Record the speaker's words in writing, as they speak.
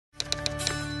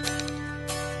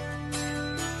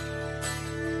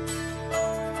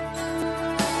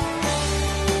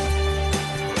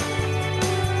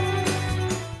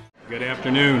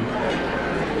afternoon.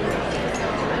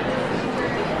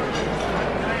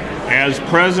 As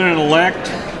president-elect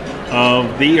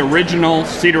of the original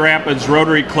Cedar Rapids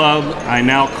Rotary Club, I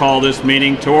now call this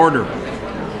meeting to order.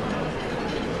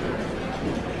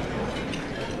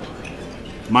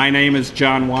 My name is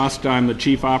John Wasta. I'm the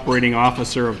Chief Operating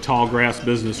Officer of Tallgrass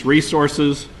Business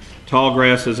Resources.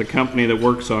 Tallgrass is a company that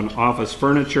works on office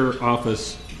furniture,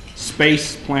 office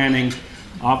space planning,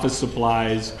 office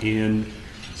supplies in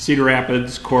Cedar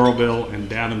Rapids, Coralville, and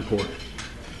Davenport.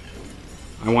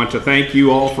 I want to thank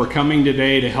you all for coming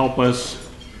today to help us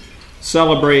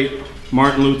celebrate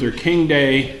Martin Luther King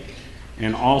Day,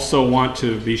 and also want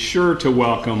to be sure to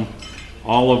welcome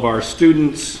all of our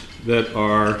students that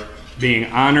are being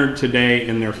honored today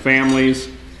and their families.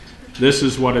 This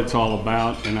is what it's all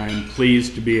about, and I am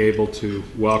pleased to be able to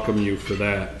welcome you for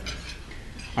that.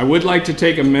 I would like to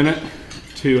take a minute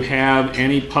to have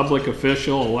any public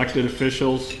official, elected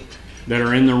officials that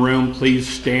are in the room, please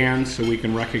stand so we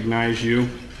can recognize you.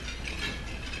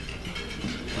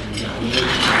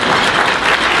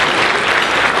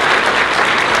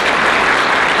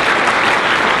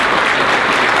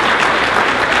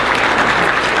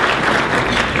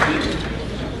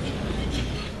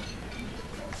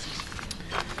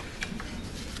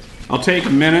 I'll take a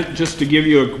minute just to give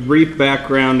you a brief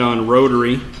background on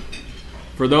Rotary.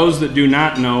 For those that do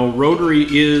not know, Rotary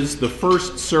is the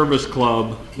first service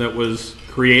club that was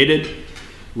created.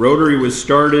 Rotary was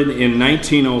started in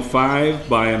 1905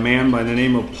 by a man by the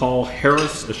name of Paul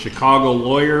Harris, a Chicago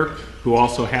lawyer who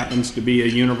also happens to be a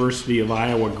University of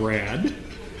Iowa grad.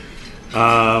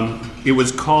 It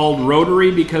was called Rotary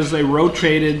because they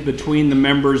rotated between the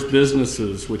members'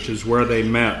 businesses, which is where they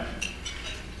met.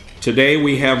 Today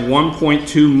we have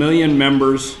 1.2 million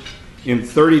members in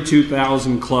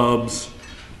 32,000 clubs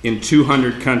in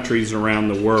 200 countries around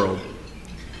the world.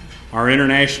 Our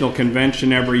international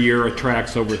convention every year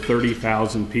attracts over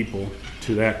 30,000 people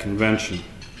to that convention.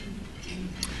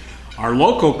 Our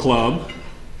local club,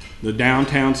 the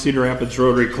Downtown Cedar Rapids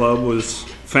Rotary Club, was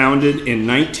founded in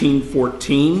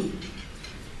 1914.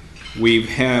 We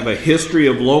have a history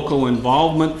of local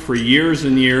involvement for years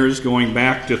and years, going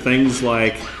back to things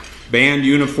like band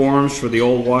uniforms for the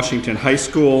old Washington High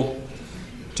School,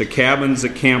 to cabins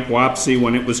at Camp Wapsie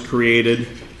when it was created.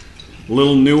 A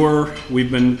little newer,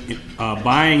 we've been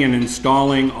buying and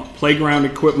installing playground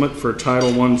equipment for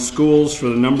Title I schools for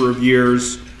a number of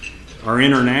years. Our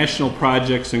international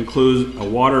projects include a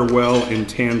water well in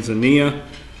Tanzania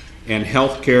and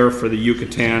healthcare for the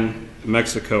Yucatan,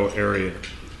 Mexico area.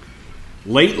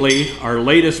 Lately, our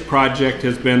latest project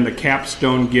has been the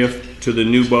capstone gift to the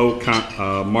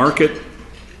Nubo market.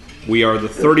 We are the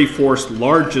 34th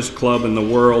largest club in the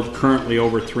world, currently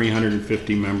over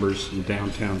 350 members in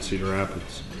downtown Cedar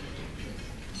Rapids.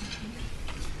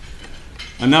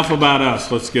 Enough about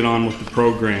us, let's get on with the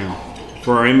program.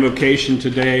 For our invocation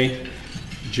today,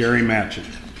 Jerry Matchett.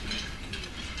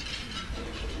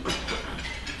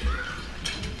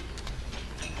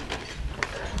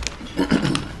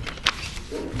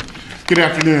 Good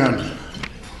afternoon.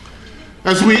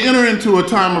 As we enter into a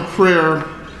time of prayer,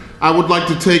 I would like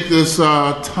to take this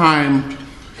time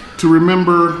to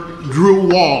remember Drew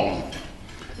Wall,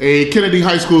 a Kennedy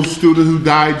High School student who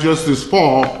died just this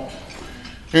fall.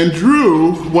 And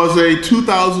Drew was a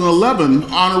 2011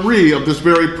 honoree of this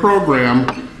very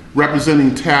program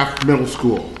representing Taft Middle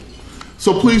School.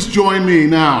 So please join me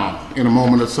now in a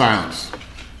moment of silence.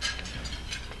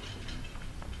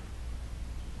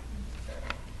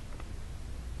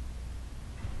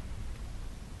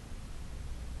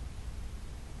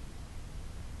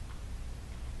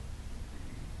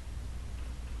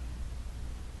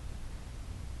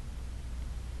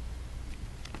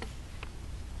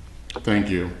 Thank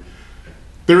you.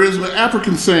 There is an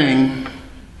African saying,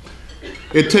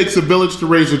 "It takes a village to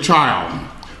raise a child,"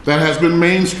 that has been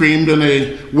mainstreamed in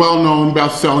a well-known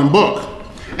best-selling book.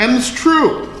 And it's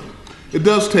true. It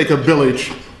does take a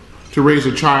village to raise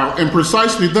a child, and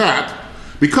precisely that,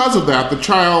 because of that, the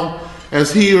child,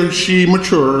 as he or she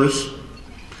matures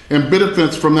and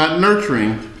benefits from that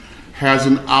nurturing, has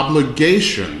an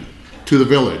obligation to the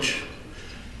village.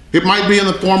 It might be in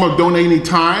the form of donating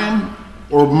time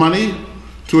or money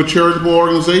to a charitable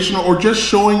organization, or just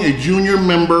showing a junior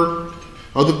member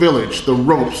of the village the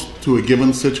ropes to a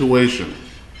given situation,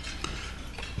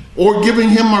 or giving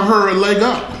him or her a leg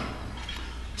up.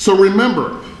 So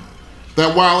remember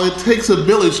that while it takes a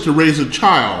village to raise a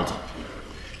child,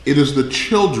 it is the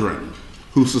children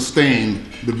who sustain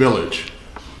the village.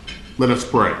 Let us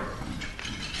pray.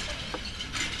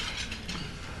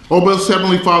 Oh, blessed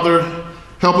Heavenly Father,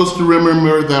 help us to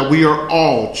remember that we are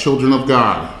all children of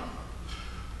God.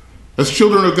 As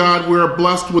children of God, we are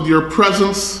blessed with your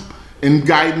presence and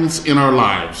guidance in our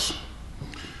lives.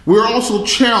 We are also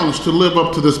challenged to live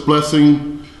up to this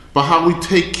blessing by how we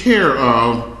take care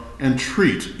of and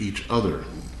treat each other.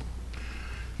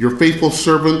 Your faithful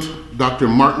servant, Dr.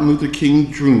 Martin Luther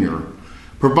King Jr.,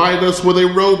 provided us with a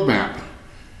roadmap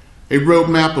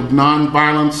of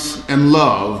nonviolence and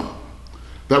love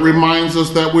that reminds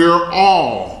us that we are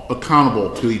all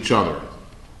accountable to each other.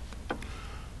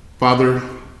 Father,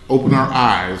 open our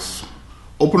eyes,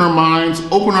 open our minds,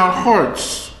 open our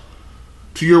hearts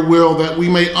to your will that we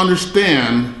may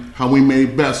understand how we may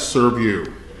best serve you.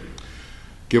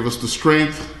 Give us the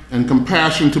strength and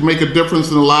compassion to make a difference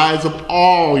in the lives of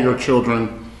all your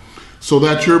children so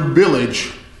that your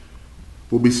village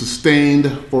will be sustained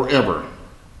forever.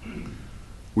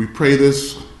 We pray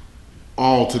this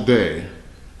all today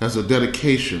as a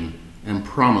dedication and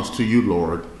promise to you,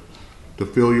 Lord, to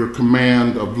feel your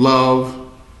command of love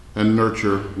and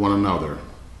nurture one another.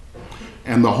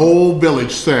 And the whole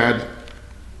village said,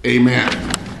 Amen.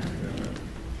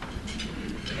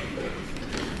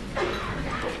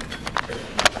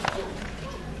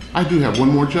 I do have one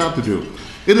more job to do.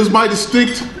 It is my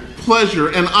distinct pleasure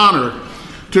and honor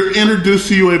to introduce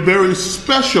to you a very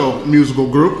special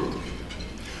musical group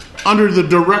under the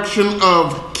direction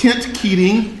of Kent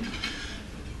Keating.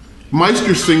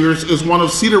 Meister Singers is one of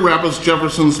Cedar Rapids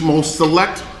Jefferson's most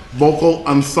select vocal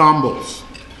ensembles.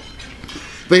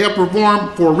 They have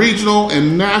performed for regional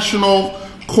and national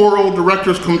choral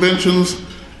directors conventions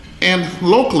and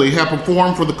locally have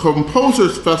performed for the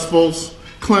composers festivals,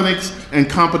 clinics, and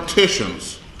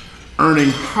competitions, earning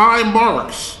high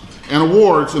marks and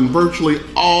awards in virtually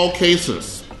all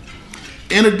cases.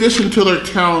 In addition to their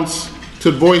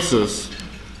talented voices,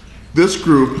 this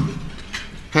group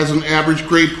has an average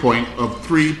grade point of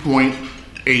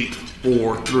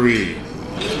 3.843.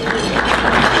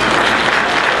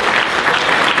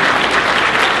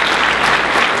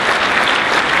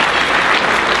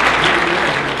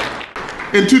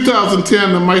 In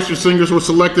 2010, the Meister Singers were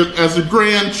selected as the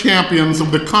grand champions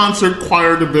of the concert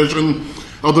choir division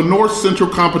of the North Central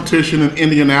competition in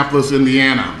Indianapolis,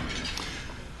 Indiana.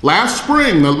 Last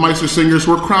spring, the Meister Singers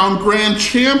were crowned grand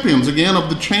champions again of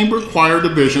the chamber choir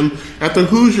division at the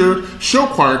Hoosier Show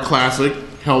Choir Classic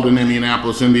held in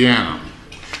Indianapolis, Indiana.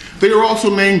 They are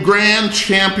also named grand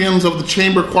champions of the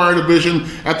chamber choir division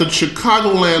at the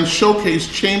Chicagoland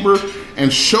Showcase Chamber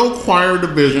and Show Choir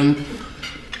Division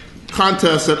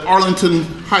contest at Arlington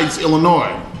Heights,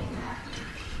 Illinois.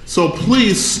 So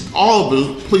please, all of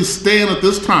you, please stand at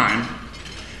this time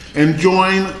and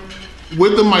join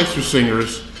with the Meister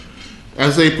Singers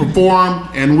as they perform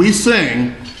and we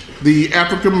sing the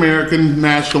African American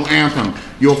National Anthem.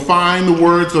 You'll find the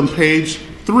words on page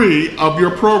 3 of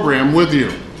your program with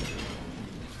you.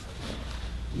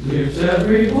 Lift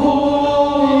every voice.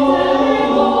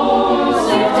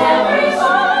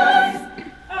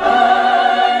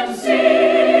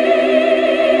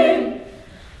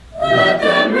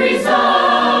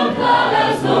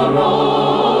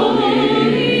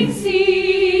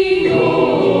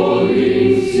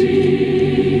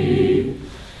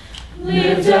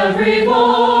 Every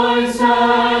voice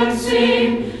and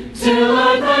sing till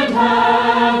earth and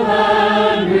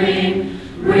heaven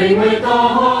ring with the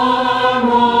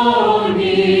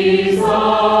harmonies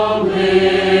of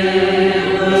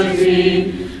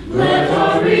liberty. Let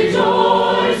our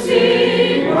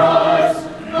rejoicing rise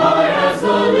high as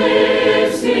the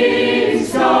lifting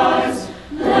skies.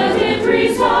 Let it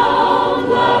resound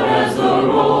loud as the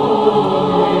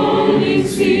rolling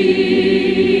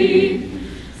sea.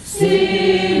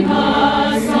 Sing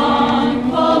a song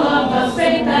full of the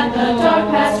faith that the dark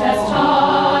past has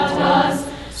taught us.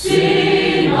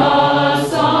 Sing a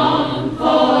song full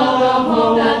of the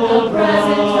hope that the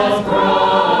present has brought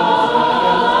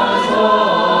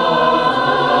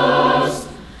us.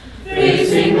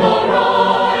 Facing the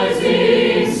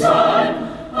rising sun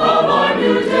of our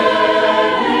new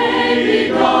day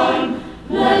begun,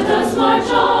 let us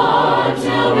march on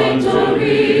till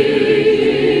victory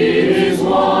is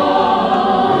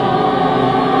won.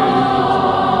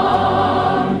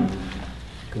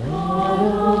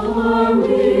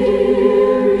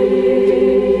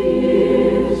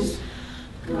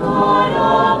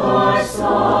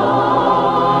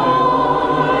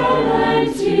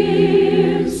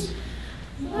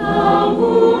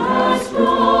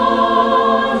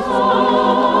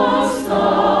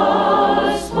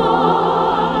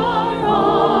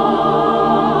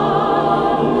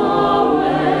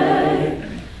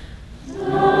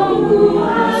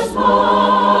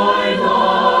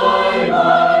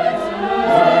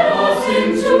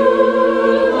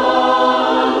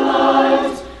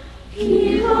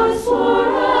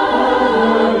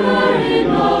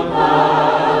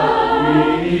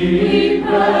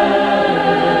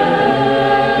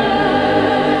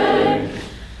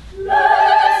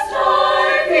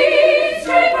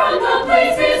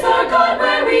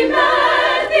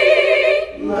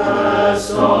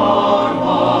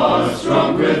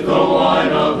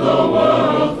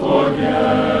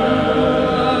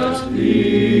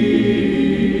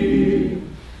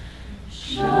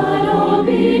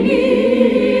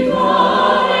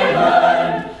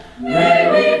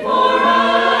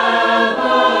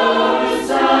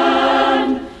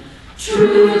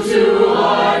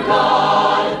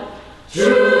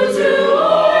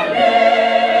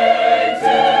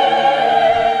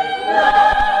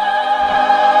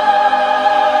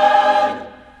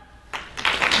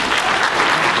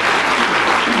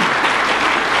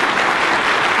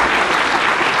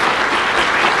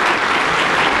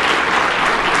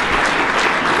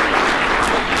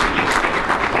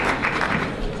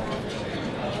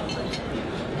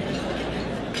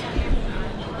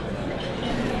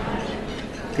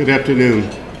 Good afternoon.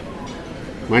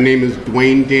 My name is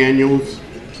Dwayne Daniels.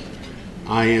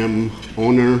 I am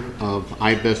owner of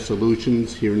iBest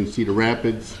Solutions here in Cedar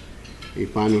Rapids, a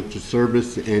financial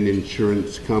service and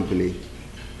insurance company.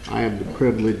 I have the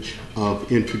privilege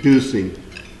of introducing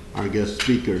our guest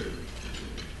speaker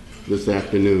this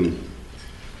afternoon.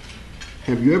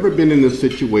 Have you ever been in a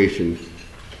situation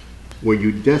where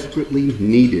you desperately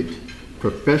needed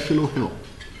professional help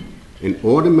and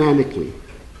automatically,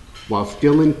 while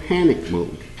still in panic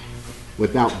mode,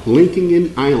 without blinking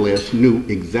an eyelash, knew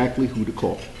exactly who to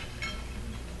call?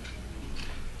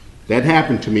 That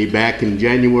happened to me back in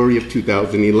January of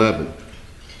 2011.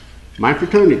 My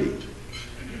fraternity,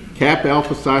 Kappa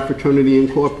Alpha Psi Fraternity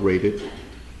Incorporated,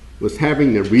 was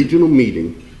having a regional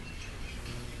meeting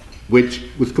which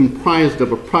was comprised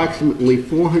of approximately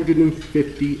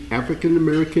 450 African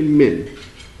American men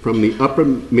from the upper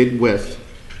Midwest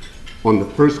on the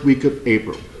first week of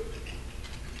April.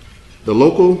 The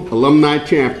local alumni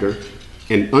chapter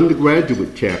and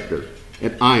undergraduate chapter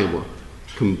at Iowa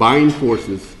combined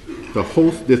forces to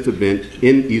host this event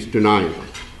in eastern Iowa.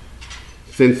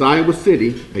 Since Iowa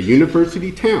City, a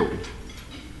university town,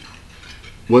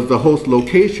 was the host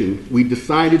location, we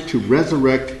decided to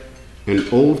resurrect an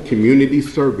old community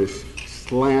service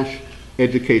 /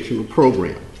 educational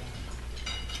program.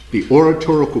 The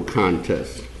oratorical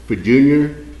contest for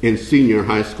junior and senior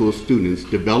high school students,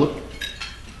 developed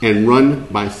and run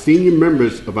by senior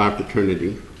members of our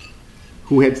fraternity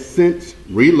who had since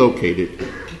relocated,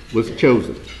 was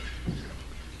chosen.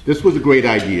 This was a great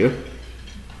idea.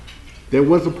 There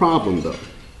was a problem though.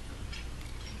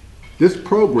 This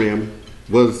program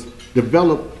was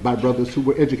developed by brothers who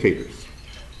were educators.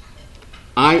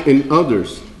 I and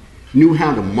others knew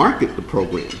how to market the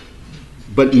program,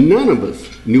 but none of us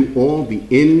knew all the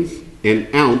ins and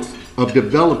outs of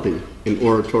developing an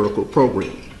oratorical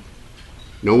program.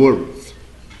 No worries.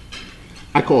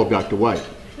 I called Dr. White.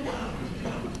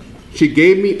 She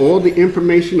gave me all the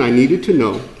information I needed to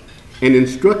know and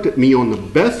instructed me on the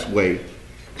best way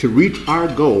to reach our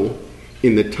goal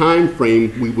in the time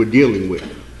frame we were dealing with.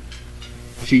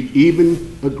 She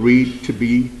even agreed to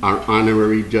be our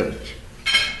honorary judge.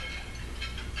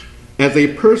 As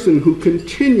a person who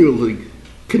continually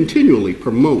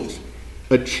promotes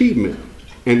achievement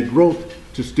and growth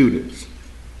to students,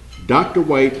 Dr.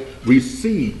 White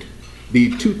received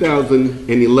the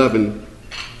 2011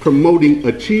 Promoting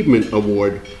Achievement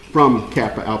Award from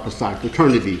Kappa Alpha Psi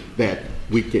Fraternity that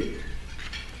weekend.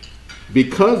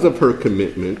 Because of her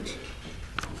commitment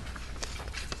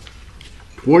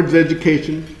towards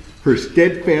education, her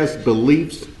steadfast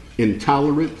beliefs in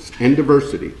tolerance and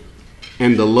diversity,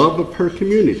 and the love of her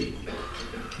community,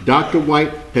 Dr.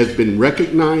 White has been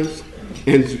recognized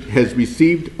and has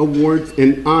received awards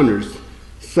and honors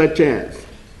such as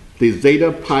the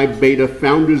Zeta Pi Beta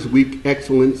Founders Week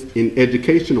Excellence in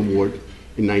Education Award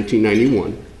in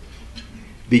 1991,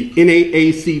 the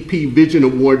NAACP Vision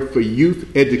Award for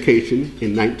Youth Education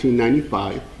in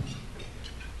 1995,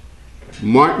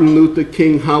 Martin Luther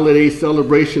King Holiday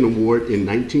Celebration Award in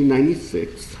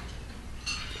 1996,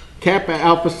 Kappa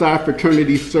Alpha Psi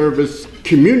Fraternity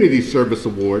Community Service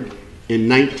Award in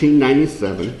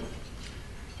 1997,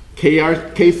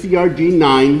 KCRG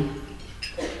 9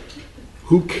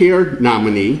 Who Cared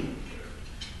nominee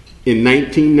in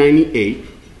 1998,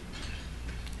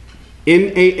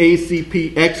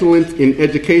 NAACP Excellence in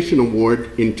Education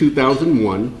Award in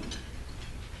 2001,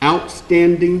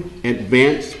 Outstanding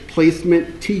Advanced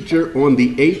Placement Teacher on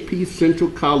the AP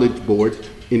Central College Board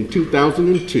in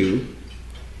 2002,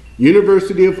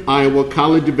 University of Iowa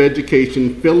College of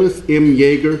Education Phyllis M.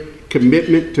 Yeager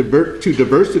Commitment to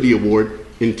Diversity Award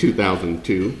in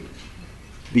 2002,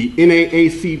 the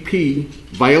NAACP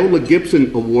Viola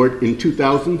Gibson Award in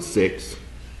 2006,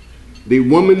 the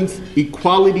Women's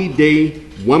Equality Day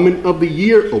Woman of the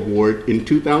Year Award in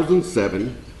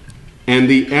 2007, and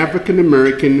the African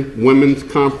American Women's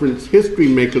Conference History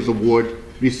Makers Award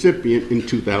recipient in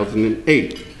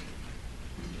 2008.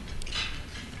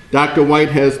 Dr. White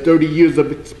has 30 years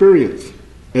of experience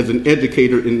as an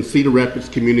educator in Cedar Rapids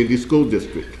Community School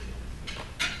District.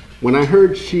 When I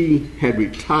heard she had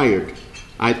retired,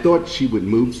 I thought she would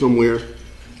move somewhere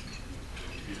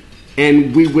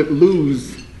and we would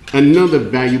lose another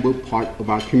valuable part of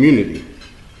our community.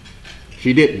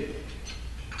 She didn't.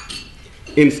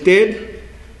 Instead,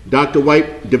 Dr.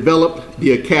 White developed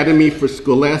the Academy for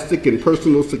Scholastic and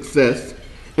Personal Success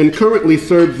and currently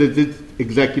serves as its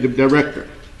executive director.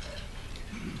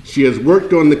 She has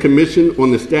worked on the Commission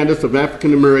on the Status of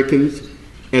African Americans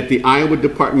at the Iowa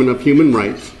Department of Human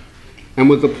Rights and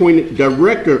was appointed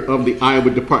director of the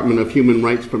Iowa Department of Human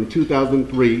Rights from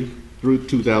 2003 through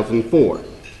 2004.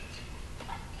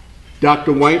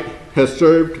 Dr. White has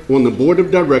served on the board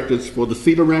of directors for the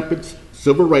Cedar Rapids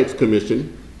Civil Rights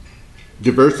Commission,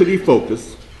 Diversity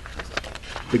Focus,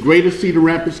 the Greater Cedar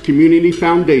Rapids Community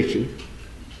Foundation,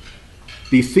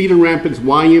 the Cedar Rapids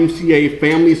YMCA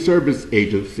Family Service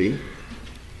Agency,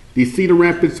 the Cedar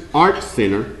Rapids Arts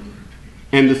Center,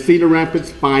 and the Cedar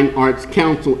Rapids Fine Arts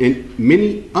Council, and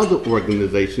many other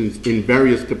organizations in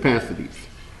various capacities.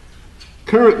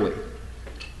 Currently,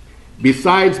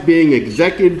 besides being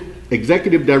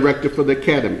executive director for the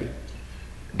Academy,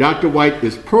 Dr. White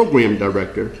is program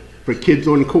director for Kids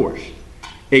on Course,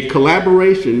 a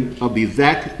collaboration of the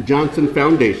Zach Johnson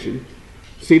Foundation,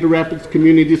 Cedar Rapids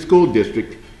Community School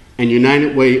District, and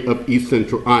United Way of East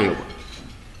Central Iowa.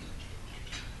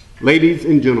 Ladies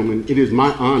and gentlemen, it is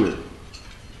my honor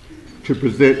to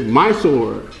present my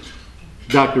soror,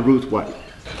 Dr. Ruth White.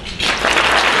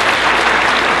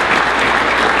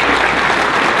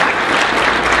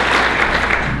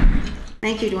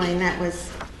 Thank you, Dwayne. That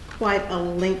was quite a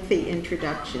lengthy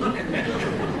introduction.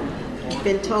 I've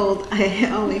been told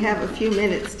I only have a few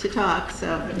minutes to talk,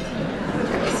 so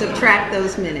subtract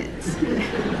those minutes.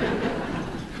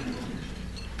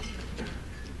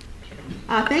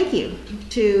 Thank you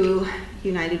to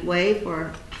United Way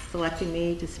for selecting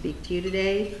me to speak to you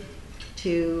today,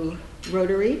 to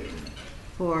Rotary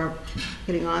for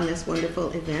putting on this wonderful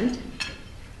event.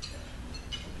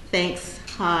 Thanks,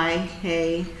 hi,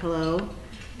 hey, hello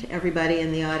to everybody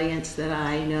in the audience that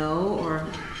I know or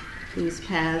whose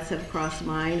paths have crossed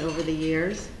mine over the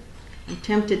years. I'm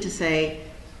tempted to say,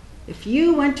 if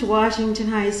you went to Washington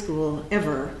High School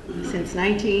ever since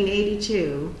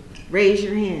 1982, raise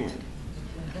your hand.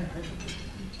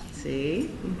 See?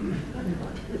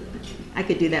 I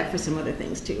could do that for some other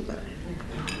things too, but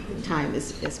time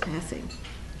is passing.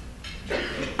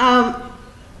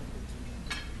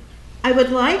 I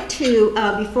would like to,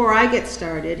 before I get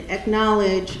started,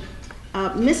 acknowledge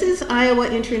Mrs. Iowa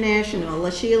International,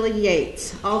 LaSheila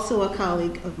Yates, also a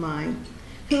colleague of mine,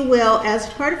 who will, as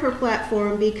part of her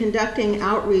platform, be conducting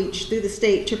outreach through the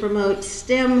state to promote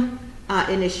STEM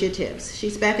initiatives.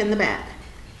 She's back in the back.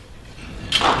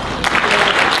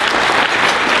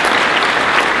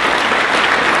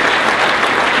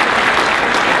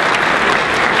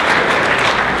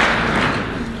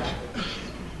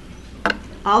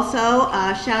 Also,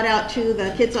 shout out to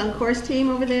the Kids on Course team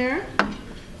over there.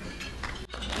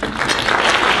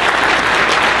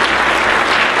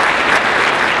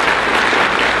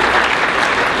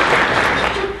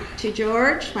 To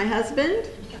George, my husband.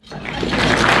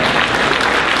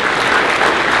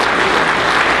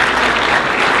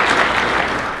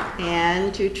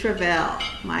 And to Travell,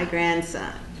 my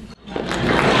grandson.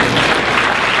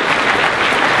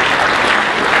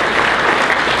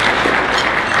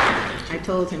 I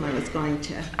told him I was going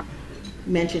to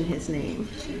mention his name.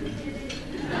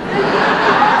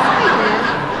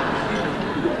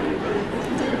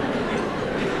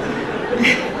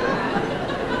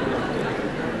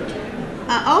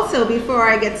 Also, before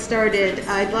I get started,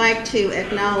 I'd like to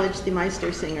acknowledge the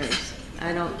Meister Singers.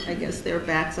 I guess they're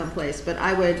back someplace, but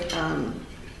I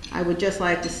would just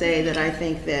like to say that I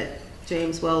think that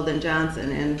James Weldon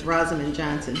Johnson and Rosamond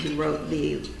Johnson, who wrote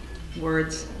the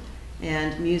words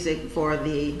and music for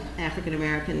the African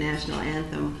American National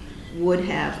Anthem, would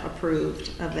have approved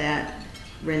of that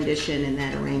rendition and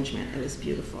that arrangement. It was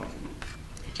beautiful.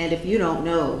 And if you don't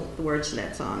know the words to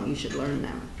that song, you should learn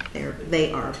them.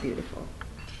 They are beautiful.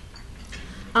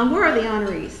 Where are the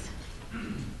honorees?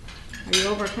 Are you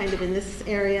over kind of in this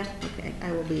area? Okay,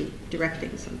 I will be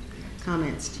directing some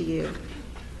comments to you.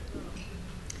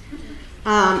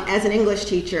 As an English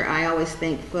teacher, I always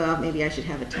think, well, maybe I should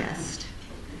have a test.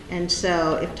 And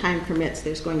so if time permits,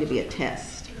 there's going to be a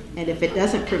test. And if it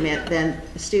doesn't permit, then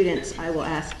the students, I will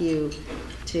ask you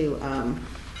to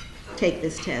take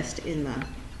this test in the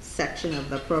section of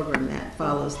the program that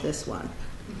follows this one.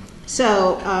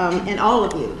 So, and all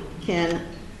of you can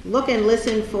look and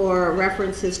listen for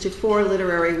references to 4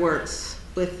 literary works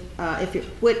with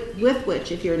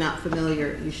which, if you're not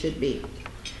familiar, you should be.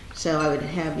 So I would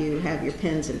have you have your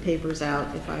pens and papers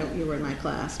out if you were in my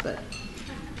class, but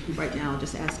right now I'll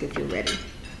just ask if you're ready.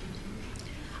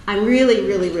 I'm really,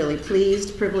 really, really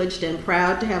pleased, privileged, and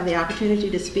proud to have the opportunity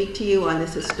to speak to you on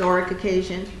this historic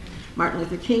occasion, Martin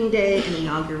Luther King Day and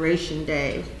Inauguration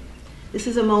Day. This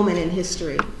is a moment in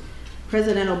history.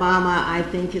 President Obama, I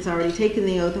think, has already taken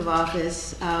the oath of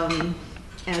office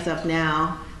as of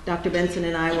now. Dr. Benson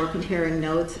and I were comparing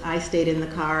notes. I stayed in the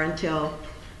car until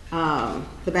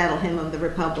the Battle Hymn of the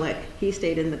Republic. He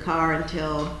stayed in the car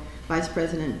until Vice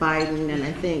President Biden, and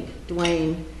I think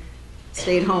Dwayne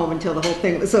stayed home until the whole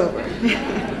thing was over.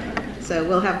 So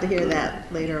we'll have to hear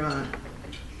that later on.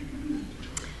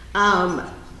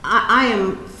 I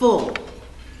am full.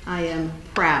 I am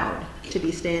proud to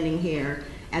be standing here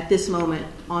at this moment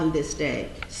on this day,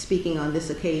 speaking on this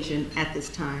occasion at this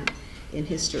time in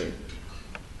history.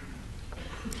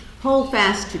 Hold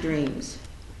fast to dreams,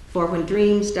 for when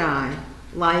dreams die,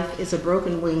 life is a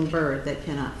broken-winged bird that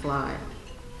cannot fly.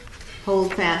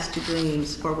 Hold fast to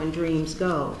dreams, for when dreams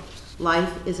go,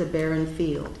 life is a barren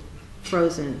field,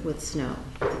 frozen with snow.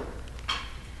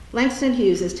 Langston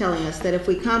Hughes is telling us that if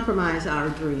we compromise our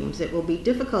dreams, it will be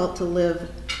difficult to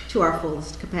live to our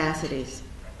fullest capacities.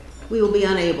 We will be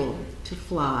unable to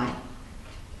fly.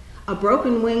 A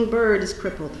broken-winged bird is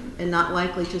crippled and not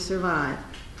likely to survive,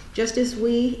 just as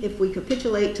we, if we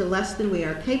capitulate to less than we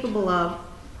are capable of,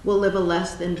 will live a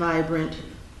less than vibrant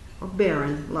or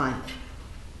barren life.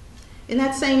 In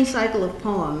that same cycle of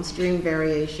poems, Dream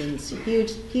Variations,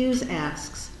 Hughes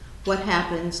asks, what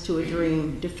happens to a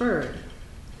dream deferred?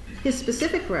 His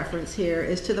specific reference here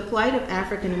is to the plight of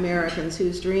African Americans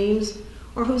whose dreams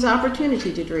or whose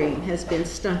opportunity to dream has been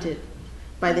stunted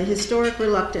by the historic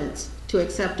reluctance to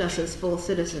accept us as full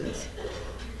citizens.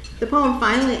 The poem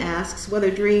finally asks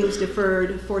whether dreams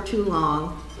deferred for too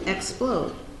long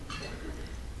explode.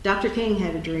 Dr. King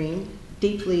had a dream,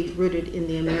 deeply rooted in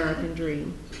the American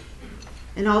dream.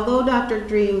 And although Dr.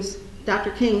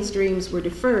 King's dreams were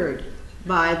deferred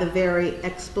by the very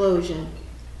explosion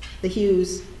the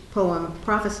Hughes poem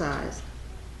prophesies,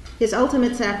 his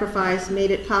ultimate sacrifice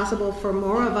made it possible for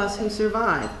more of us who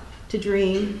survive to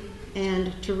dream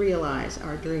and to realize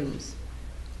our dreams.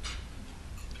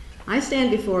 I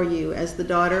stand before you as the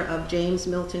daughter of James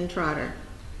Milton Trotter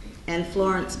and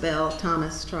Florence Bell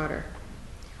Thomas Trotter.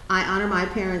 I honor my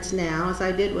parents now as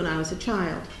I did when I was a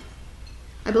child.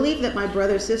 I believe that my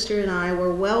brother, sister, and I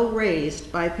were well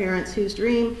raised by parents whose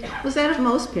dream was that of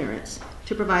most parents,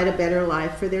 to provide a better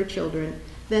life for their children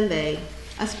than they,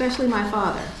 especially my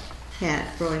father, had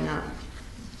growing up.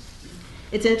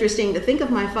 It's interesting to think of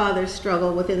my father's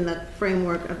struggle within the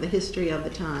framework of the history of the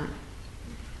time.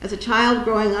 As a child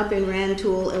growing up in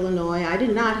Rantoul, Illinois, I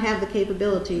did not have the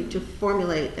capability to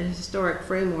formulate a historic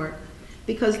framework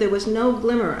because there was no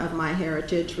glimmer of my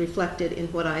heritage reflected in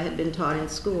what I had been taught in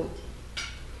school.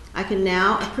 I can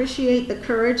now appreciate the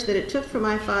courage that it took for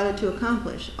my father to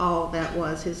accomplish all that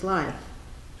was his life.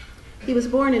 He was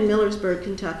born in Millersburg,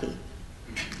 Kentucky.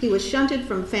 He was shunted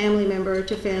from family member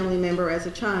to family member as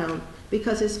a child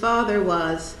because his father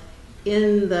was,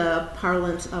 in the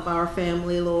parlance of our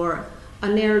family lore, a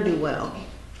ne'er-do-well,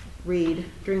 read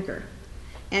drinker.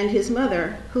 And his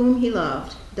mother, whom he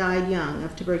loved, died young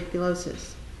of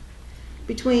tuberculosis.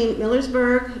 Between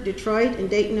Millersburg, Detroit, and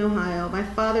Dayton, Ohio, my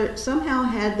father somehow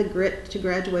had the grit to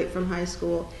graduate from high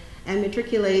school and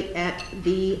matriculate at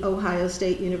the Ohio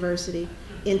State University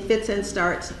in fits and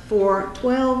starts for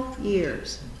 12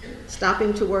 years,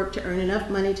 stopping to work to earn enough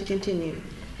money to continue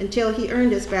until he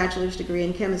earned his bachelor's degree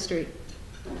in chemistry.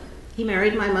 He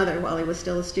married my mother while he was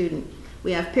still a student.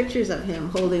 We have pictures of him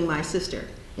holding my sister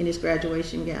in his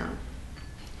graduation gown.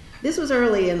 This was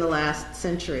early in the last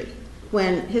century,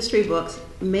 when history books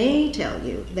may tell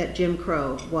you that Jim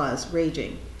Crow was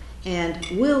raging and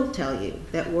will tell you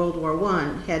that World War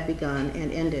I had begun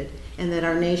and ended and that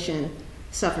our nation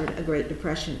suffered a Great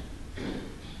Depression.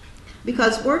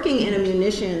 Because working in a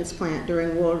munitions plant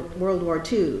during World War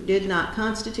II did not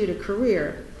constitute a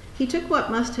career, he took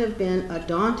what must have been a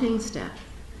daunting step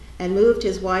and moved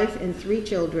his wife and 3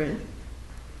 children,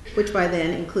 which by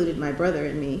then included my brother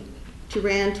and me, to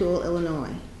Rantoul,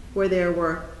 Illinois, where there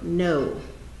were no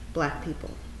black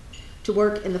people, to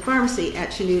work in the pharmacy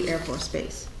at Chanute Air Force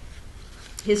Base.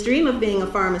 His dream of being a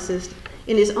pharmacist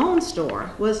in his own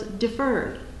store was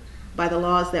deferred by the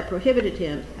laws that prohibited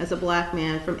him as a black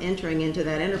man from entering into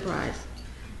that enterprise.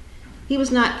 He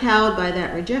was not cowed by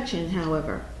that rejection,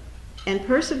 however, and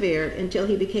persevered until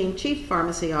he became chief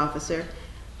pharmacy officer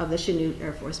of the Chanute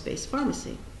Air Force Base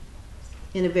Pharmacy.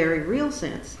 In a very real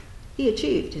sense, he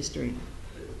achieved his dream.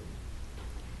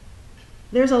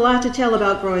 There's a lot to tell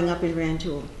about growing up in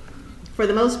Rantoul. For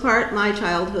the most part, my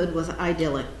childhood was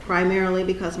idyllic, primarily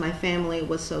because my family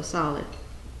was so solid.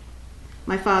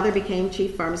 My father became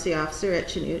chief pharmacy officer at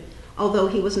Chanute, although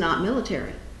he was not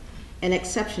military, an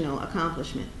exceptional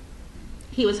accomplishment.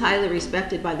 He was highly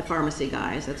respected by the pharmacy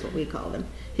guys, that's what we called them,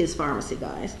 his pharmacy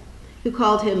guys, who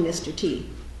called him Mr. T.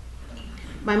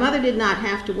 My mother did not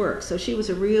have to work, so she was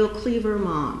a real Cleaver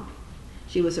mom.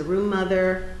 She was a room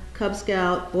mother, Cub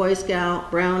Scout, Boy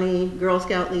Scout, Brownie, Girl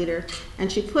Scout leader,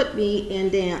 and she put me in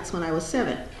dance when I was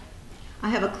 7. I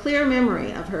have a clear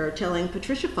memory of her telling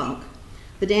Patricia Funk,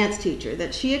 the dance teacher,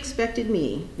 that she expected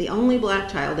me, the only black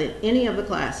child in any of the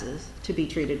classes, to be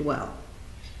treated well.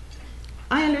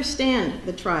 I understand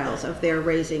the trials of their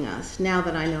raising us now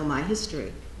that I know my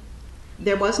history.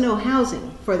 There was no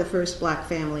housing for the first black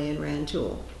family in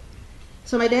Rantoul.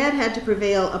 So my dad had to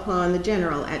prevail upon the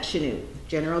general at Chanute,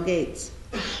 General Gates,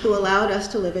 who allowed us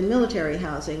to live in military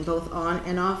housing, both on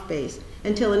and off base,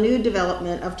 until a new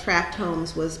development of tract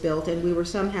homes was built and we were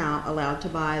somehow allowed to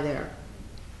buy there.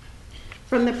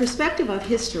 From the perspective of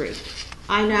history,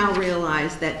 I now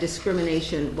realize that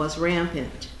discrimination was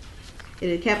rampant. It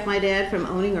had kept my dad from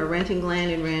owning or renting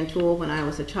land in Rantoul when I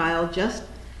was a child, just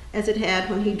as it had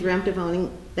when he dreamt of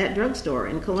owning that drugstore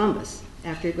in Columbus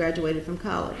after he graduated from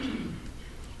college.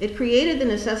 It created the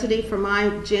necessity for my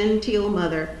genteel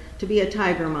mother to be a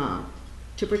tiger mom,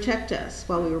 to protect us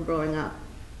while we were growing up.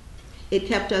 It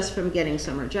kept us from getting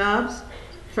summer jobs,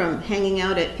 from hanging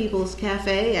out at People's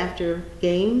Cafe after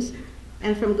games,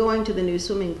 and from going to the new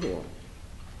swimming pool.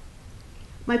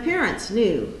 My parents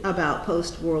knew about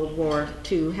post-World War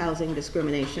II housing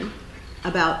discrimination,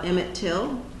 about Emmett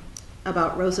Till,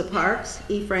 about Rosa Parks,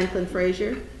 E. Franklin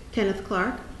Frazier, Kenneth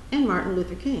Clark, and Martin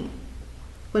Luther King,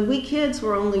 when we kids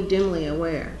were only dimly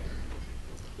aware.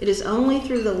 It is only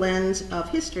through the lens of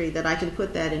history that I can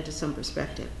put that into some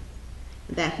perspective.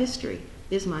 That history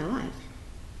is my life.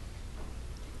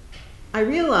 I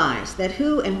realize that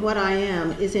who and what I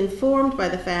am is informed by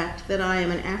the fact that I am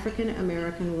an African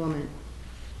American woman.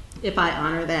 If I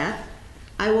honor that,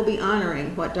 I will be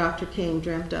honoring what Dr. King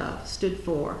dreamt of, stood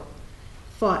for,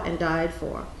 fought and died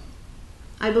for.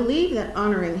 I believe that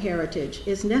honoring heritage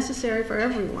is necessary for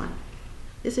everyone.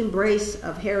 This embrace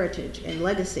of heritage and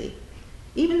legacy,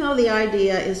 even though the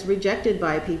idea is rejected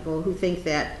by people who think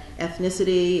that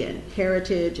ethnicity and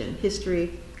heritage and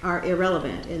history are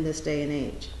irrelevant in this day and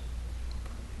age.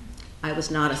 I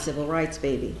was not a civil rights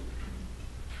baby.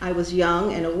 I was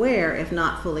young and aware, if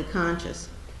not fully conscious,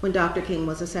 when Dr. King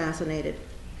was assassinated.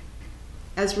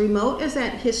 As remote as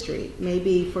that history may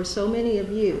be for so many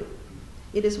of you,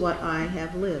 it is what I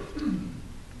have lived.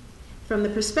 From the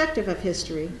perspective of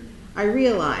history, I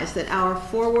realize that our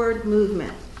forward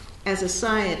movement as a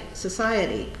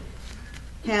society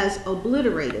has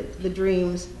obliterated the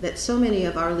dreams that so many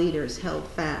of our leaders held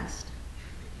fast.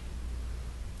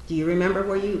 Do you remember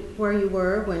where you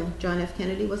were when John F.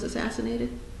 Kennedy was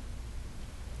assassinated?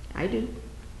 I do.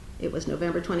 It was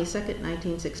November 22nd,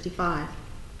 1965.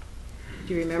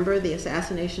 Do you remember the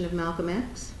assassination of Malcolm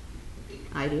X?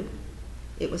 I do.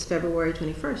 It was February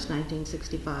 21st,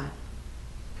 1965.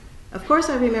 Of course,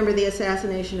 I remember the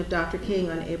assassination of Dr.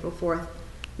 King on April 4th,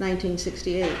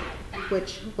 1968,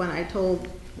 which, when I told,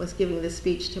 was giving this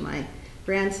speech to my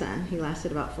grandson, he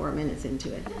lasted about 4 minutes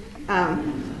into it.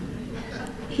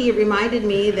 He reminded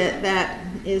me that that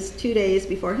is 2 days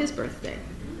before his birthday.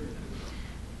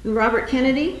 And Robert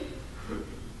Kennedy,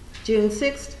 June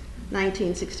 6th,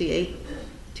 1968,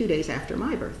 2 days after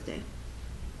my birthday.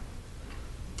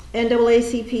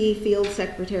 NAACP Field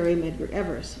Secretary Medgar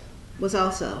Evers was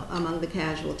also among the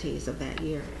casualties of that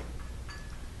year.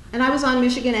 And I was on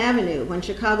Michigan Avenue when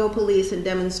Chicago police and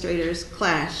demonstrators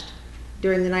clashed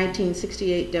during the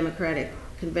 1968 Democratic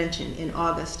Convention in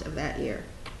August of that year.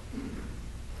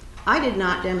 I did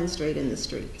not demonstrate in the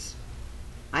streets.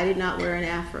 I did not wear an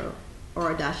afro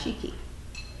or a dashiki.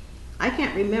 I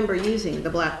can't remember using the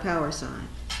Black Power sign,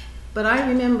 but I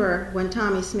remember when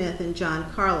Tommy Smith and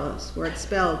John Carlos were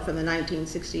expelled from the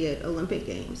 1968 Olympic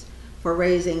Games for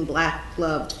raising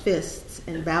black-gloved fists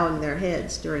and bowing their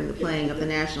heads during the playing of the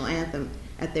national anthem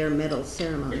at their medal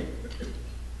ceremony.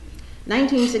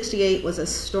 1968 was a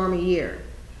stormy year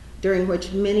during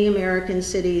which many American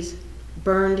cities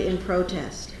burned in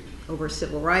protest over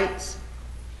civil rights,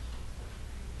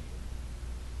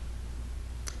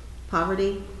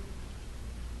 poverty,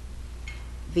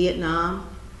 Vietnam,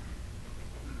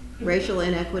 racial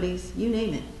inequities, you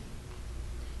name it.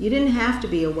 You didn't have to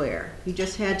be aware. You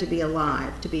just had to be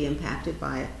alive to be impacted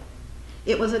by it.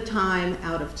 It was a time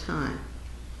out of time.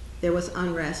 There was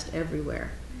unrest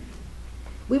everywhere.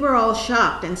 We were all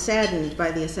shocked and saddened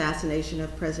by the assassination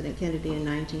of President Kennedy in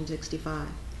 1965.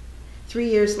 3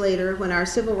 years later, when our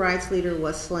civil rights leader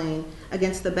was slain,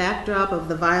 against the backdrop of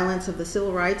the violence of the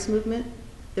civil rights movement,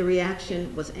 the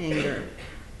reaction was anger.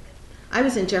 I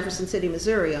was in Jefferson City,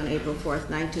 Missouri on April 4th,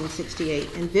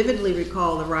 1968, and vividly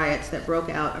recall the riots that broke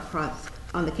out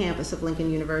on the campus of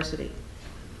Lincoln University.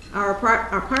 Our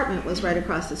apartment was right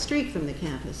across the street from the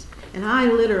campus, and I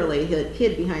literally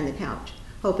hid behind the couch,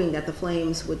 hoping that the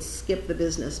flames would skip the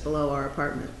business below our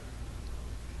apartment.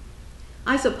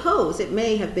 I suppose it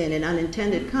may have been an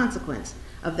unintended consequence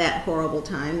of that horrible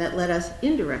time that led us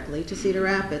indirectly to Cedar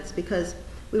Rapids, because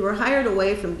We were hired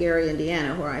away from Gary,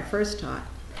 Indiana, where I first taught,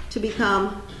 to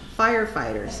become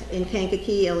firefighters in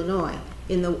Kankakee, Illinois,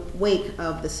 in the wake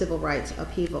of the civil rights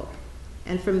upheaval.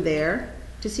 And from there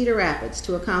to Cedar Rapids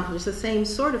to accomplish the same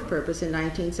sort of purpose in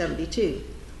 1972,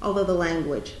 although the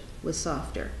language was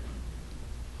softer.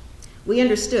 We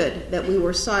understood that we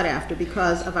were sought after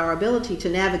because of our ability to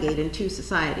navigate in two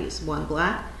societies, one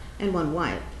black and one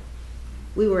white.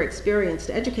 We were experienced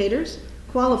educators,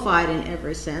 qualified in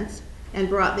every sense, and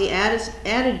brought the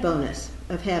added bonus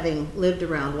of having lived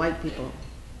around white people.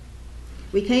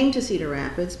 We came to Cedar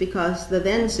Rapids because the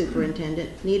then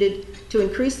superintendent needed to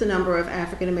increase the number of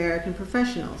African American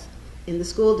professionals in the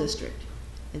school district,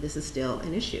 and this is still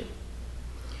an issue.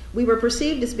 We were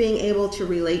perceived as being able to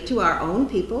relate to our own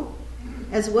people,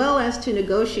 as well as to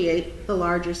negotiate the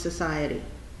larger society.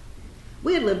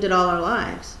 We had lived it all our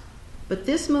lives, but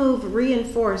this move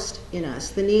reinforced in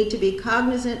us the need to be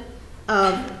cognizant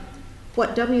of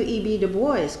what W.E.B. Du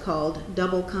Bois called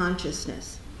double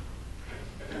consciousness.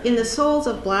 In The Souls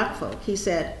of Black Folk, he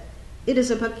said, "It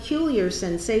is a peculiar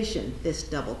sensation, this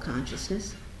double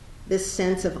consciousness, this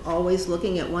sense of always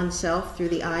looking at oneself through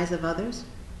the eyes of others.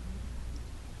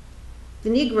 The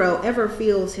Negro ever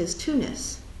feels his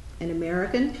two-ness, an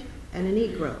American and a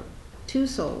Negro, two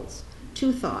souls,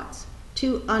 two thoughts,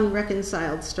 two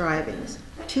unreconciled strivings,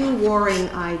 two warring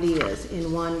ideas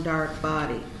in one dark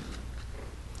body."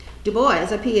 Du Bois,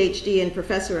 a PhD and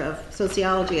professor of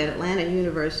sociology at Atlanta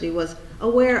University, was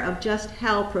aware of just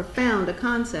how profound a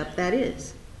concept that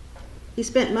is. He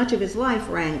spent much of his life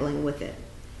wrangling with it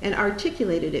and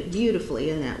articulated it beautifully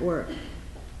in that work.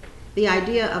 The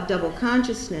idea of double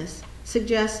consciousness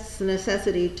suggests the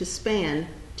necessity to span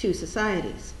two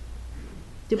societies.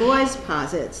 Du Bois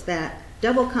posits that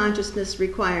double consciousness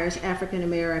requires African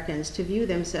Americans to view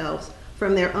themselves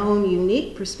from their own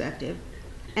unique perspective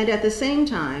and at the same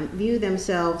time view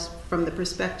themselves from the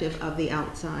perspective of the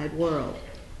outside world,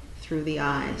 through the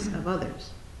eyes of others.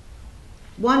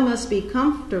 One must be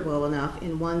comfortable enough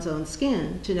in one's own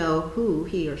skin to know who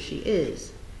he or she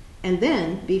is, and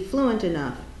then be fluent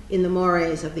enough in the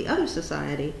mores of the other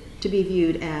society to be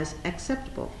viewed as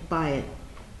acceptable by it.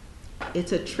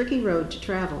 It's a tricky road to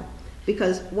travel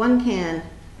because one can,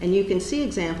 and you can see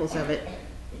examples of it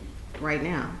right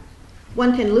now,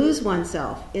 one can lose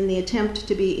oneself in the attempt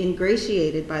to be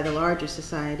ingratiated by the larger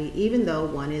society even though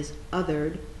one is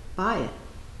othered by it.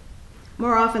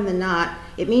 More often than not,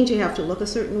 it means you have to look a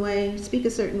certain way, speak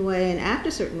a certain way, and act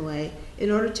a certain way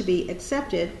in order to be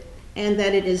accepted, and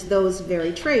that it is those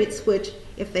very traits which,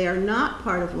 if they are not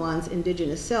part of one's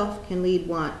indigenous self, can lead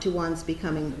one to one's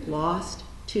becoming lost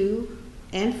to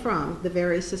and from the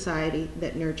very society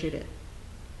that nurtured it,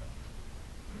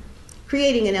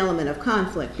 creating an element of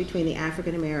conflict between the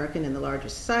African American and the larger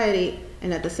society,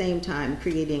 and at the same time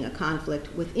creating a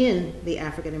conflict within the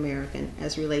African American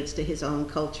as relates to his own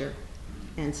culture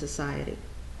and society.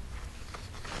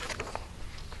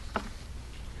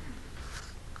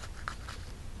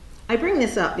 I bring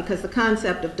this up because the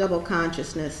concept of double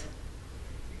consciousness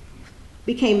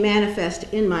became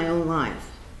manifest in my own life.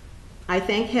 I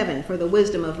thank heaven for the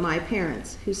wisdom of my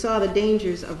parents who saw the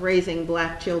dangers of raising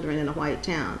black children in a white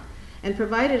town and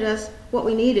provided us what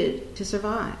we needed to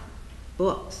survive: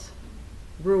 books,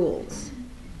 rules,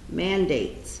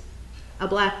 mandates, a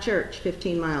black church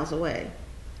 15 miles away,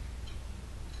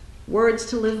 words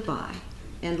to live by,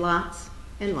 and lots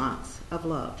of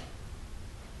love.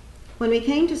 When we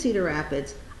came to Cedar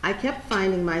Rapids, I kept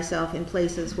finding myself in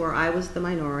places where I was the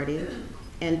minority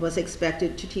and was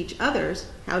expected to teach others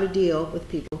how to deal with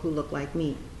people who look like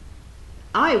me.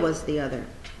 I was the other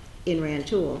in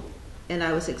Rantoul, and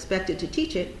I was expected to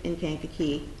teach it in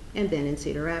Kankakee and then in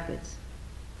Cedar Rapids.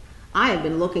 I had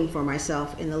been looking for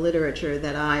myself in the literature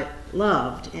that I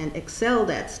loved and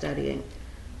excelled at studying,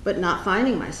 but not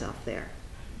finding myself there.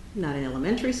 Not in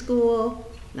elementary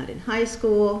school, not in high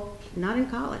school, not in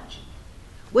college,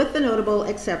 with the notable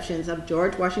exceptions of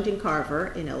George Washington Carver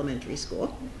in elementary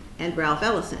school and Ralph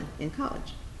Ellison in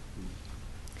college.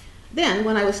 Then,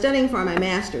 when I was studying for my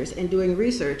master's and doing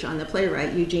research on the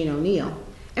playwright Eugene O'Neill,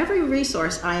 every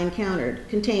resource I encountered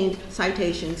contained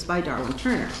citations by Darwin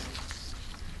Turner.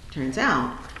 Turns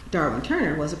out, Darwin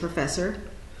Turner was a professor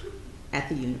at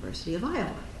the University of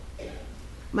Iowa.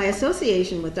 My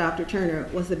association with Dr. Turner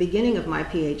was the beginning of my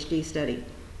PhD study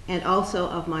and also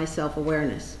of my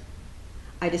self-awareness.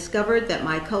 I discovered that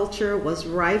my culture was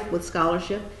rife with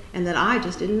scholarship and that I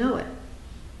just didn't know it.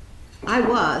 I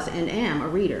was and am a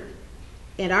reader,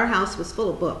 and our house was full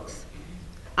of books.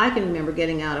 I can remember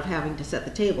getting out of having to set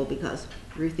the table because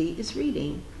Ruthie is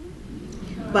reading.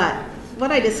 But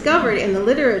what I discovered in the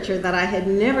literature that I had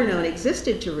never known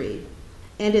existed to read,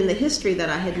 and in the history that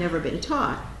I had never been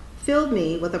taught, filled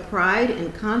me with a pride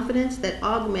and confidence that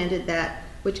augmented that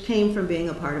which came from being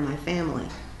a part of my family.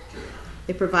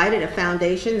 It provided a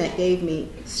foundation that gave me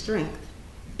strength.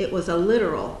 It was a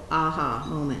literal aha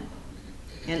moment,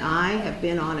 and I have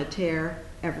been on a tear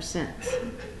ever since.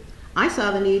 I saw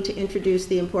the need to introduce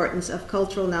the importance of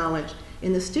cultural knowledge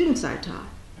in the students I taught,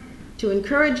 to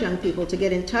encourage young people to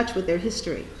get in touch with their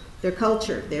history, their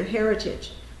culture, their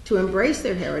heritage, to embrace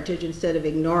their heritage instead of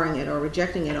ignoring it or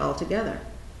rejecting it altogether,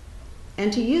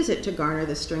 and to use it to garner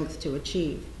the strength to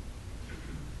achieve.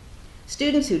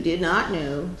 Students who did not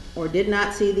know or did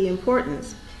not see the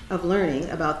importance of learning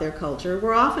about their culture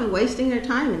were often wasting their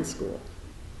time in school.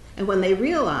 And when they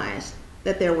realized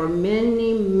that there were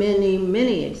many, many,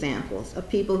 many examples of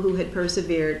people who had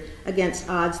persevered against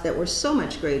odds that were so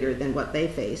much greater than what they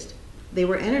faced, they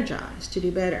were energized to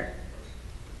do better.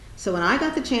 So when I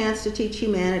got the chance to teach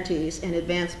humanities and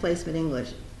advanced placement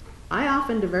English, I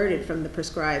often diverted from the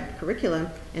prescribed curriculum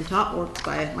and taught works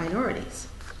by minorities.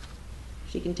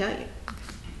 She can tell you.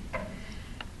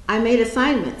 I made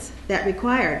assignments that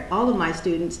required all of my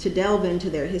students to delve into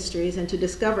their histories and to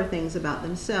discover things about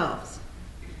themselves.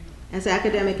 As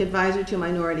academic advisor to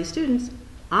minority students,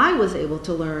 I was able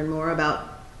to learn more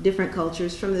about different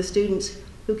cultures from the students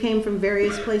who came from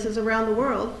various places around the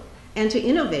world and to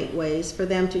innovate ways for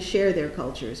them to share their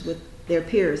cultures with their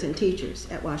peers and teachers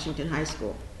at Washington High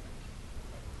School.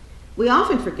 We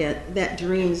often forget that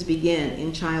dreams begin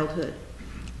in childhood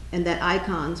and that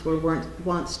icons were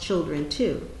once children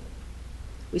too.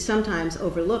 We sometimes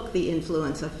overlook the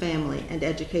influence of family and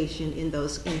education in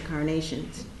those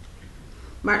incarnations.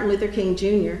 Martin Luther King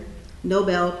Jr.,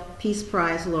 Nobel Peace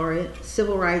Prize laureate,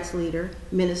 civil rights leader,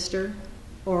 minister,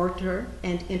 orator,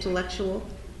 and intellectual,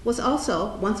 was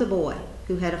also once a boy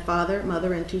who had a father,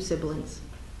 mother, and 2 siblings.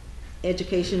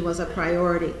 Education was a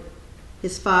priority.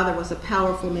 His father was a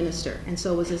powerful minister, and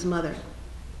so was his mother.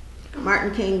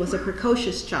 Martin King was a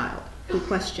precocious child who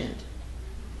questioned.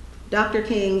 Dr.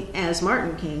 King, as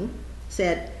Martin King,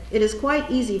 said, "It is quite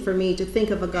easy for me to think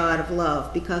of a God of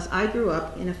love because I grew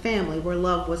up in a family where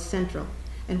love was central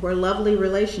and where lovely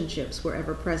relationships were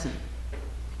ever present.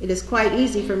 It is quite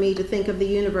easy for me to think of the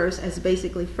universe as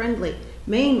basically friendly,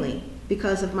 mainly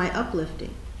because of my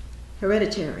uplifting,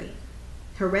 heredity,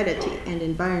 and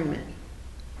environment.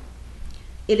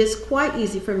 It is quite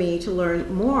easy for me to learn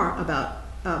lean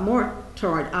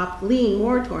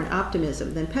more toward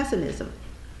optimism than pessimism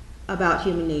about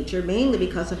human nature, mainly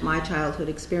because of my childhood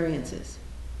experiences."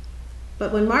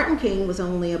 But when Martin King was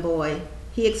only a boy,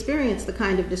 he experienced the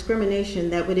kind of discrimination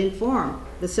that would inform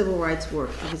the civil rights work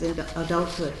of his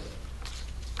adulthood.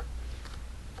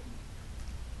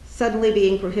 Suddenly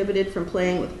being prohibited from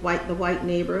playing with the white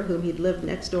neighbor whom he'd lived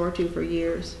next door to for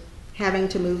years, having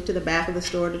to move to the back of the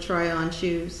store to try on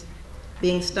shoes,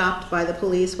 being stopped by the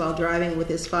police while driving with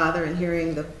his father and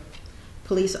hearing the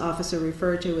police officer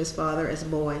refer to his father as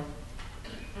boy.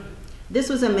 This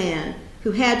was a man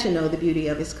who had to know the beauty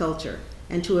of his culture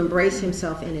and to embrace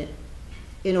himself in it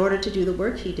in order to do the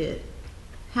work he did.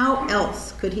 How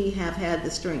else could he have had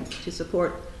the strength to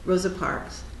support Rosa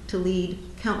Parks, to lead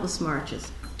countless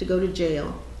marches, to go to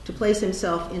jail, to place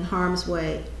himself in harm's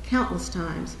way countless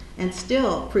times, and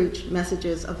still preach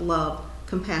messages of love,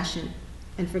 compassion,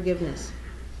 and forgiveness?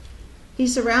 He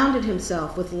surrounded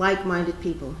himself with like-minded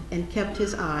people and kept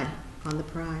his eye on the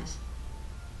prize.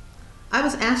 I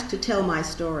was asked to tell my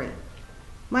story.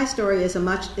 My story is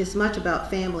as much about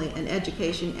family and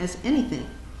education as anything.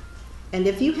 And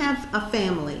if you have a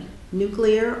family,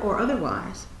 nuclear or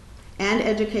otherwise, and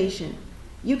education,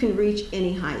 you can reach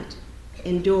any height,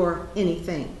 endure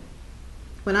anything.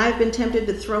 When I've been tempted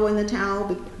to throw in the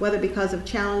towel, whether because of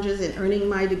challenges in earning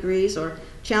my degrees or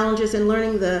challenges in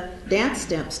learning the dance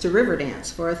steps to river dance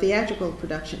for a theatrical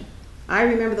production, I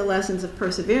remember the lessons of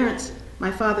perseverance my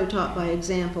father taught by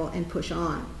example and push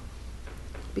on.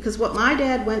 Because what my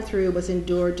dad went through was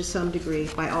endured to some degree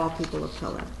by all people of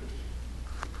color.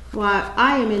 While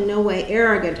I am in no way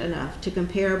arrogant enough to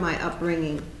compare my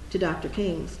upbringing to Dr.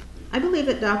 King's, I believe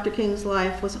that Dr. King's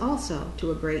life was also,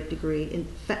 to a great degree,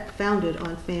 founded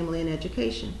on family and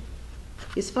education.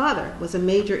 His father was a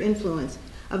major influence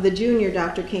of the junior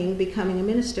Dr. King becoming a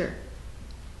minister.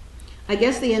 I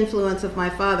guess the influence of my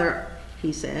father,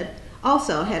 he said,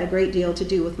 also had a great deal to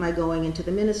do with my going into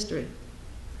the ministry.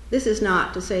 This is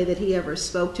not to say that he ever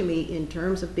spoke to me in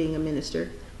terms of being a minister,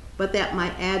 but that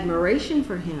my admiration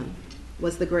for him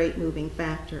was the great moving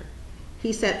factor.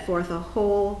 He set forth a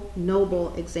whole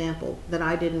noble example that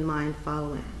I didn't mind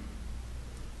following.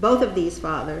 Both of these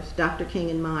fathers, Dr. King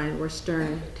and mine, were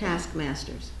stern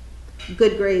taskmasters.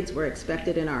 Good grades were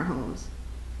expected in our homes.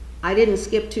 I didn't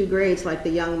skip 2 grades like the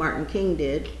young Martin King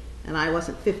did, and I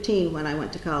wasn't 15 when I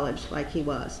went to college like he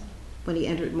was when he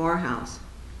entered Morehouse.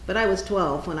 But I was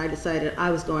 12 when I decided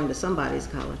I was going to somebody's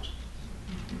college.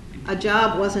 A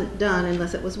job wasn't done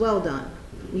unless it was well done.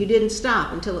 You didn't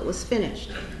stop until it was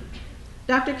finished.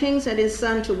 Dr. King sent his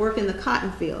son to work in the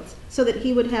cotton fields so that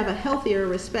he would have a healthier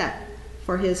respect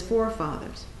for his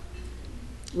forefathers.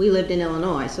 We lived in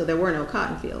Illinois, so there were no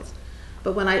cotton fields.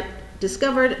 But when I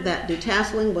discovered that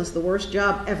detasseling was the worst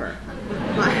job ever,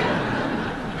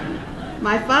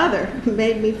 my father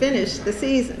made me finish the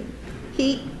season.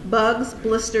 Heat, bugs,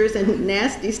 blisters, and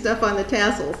nasty stuff on the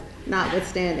tassels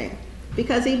notwithstanding,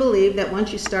 because he believed that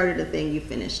once you started a thing, you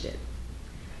finished it.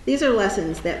 These are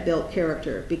lessons that built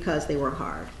character because they were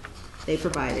hard. They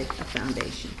provided a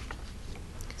foundation.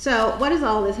 So what does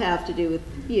all this have to do with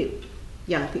you,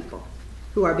 young people,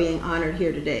 who are being honored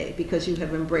here today because you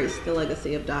have embraced the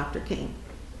legacy of Dr. King?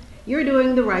 You're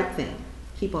doing the right thing.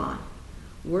 Keep on.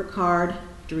 Work hard,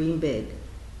 dream big.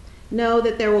 Know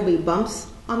that there will be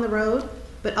bumps on the road,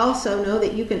 but also know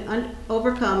that you can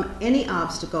overcome any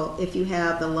obstacle if you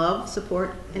have the love,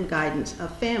 support, and guidance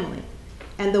of family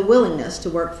and the willingness to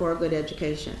work for a good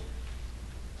education.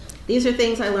 These are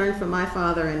things I learned from my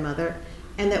father and mother,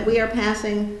 and that we are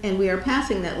passing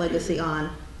that legacy on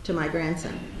to my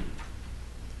grandson.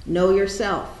 Know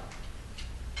yourself.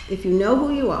 If you know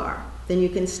who you are, then you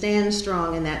can stand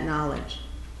strong in that knowledge.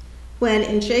 When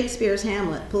in Shakespeare's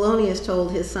Hamlet, Polonius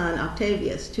told his son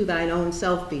Octavius, "To thine own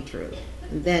self be true,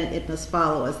 and then it must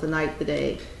follow as the night the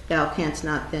day, thou canst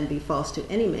not then be false to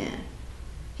any man,"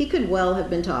 he could well have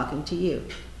been talking to you.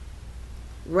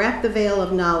 Wrap the veil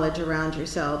of knowledge around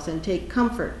yourselves and take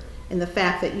comfort in the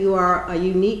fact that you are a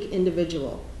unique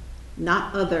individual,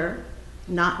 not other,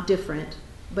 not different,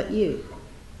 but you.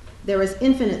 There is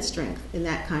infinite strength in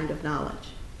that kind of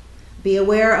knowledge. Be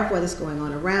aware of what is going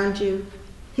on around you.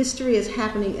 History is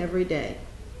happening every day.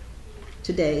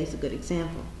 Today is a good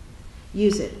example.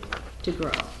 Use it to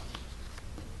grow.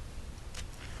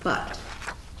 But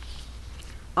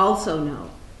also know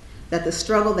that the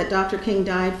struggle that Dr. King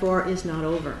died for is not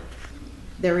over.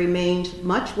 There remained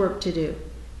much work to do.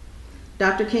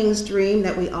 Dr. King's dream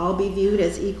that we all be viewed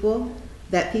as equal,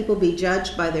 that people be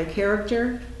judged by their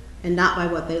character and not by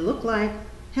what they look like,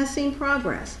 has seen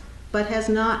progress, but has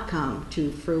not come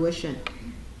to fruition.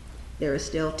 There is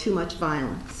still too much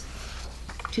violence,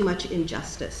 too much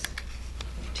injustice,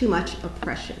 too much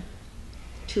oppression,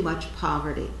 too much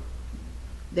poverty.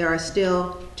 There are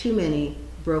still too many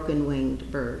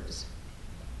broken-winged birds.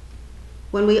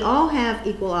 When we all have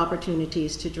equal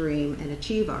opportunities to dream and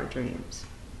achieve our dreams,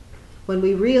 when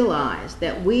we realize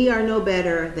that we are no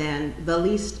better than the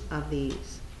least of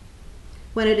these,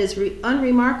 when it is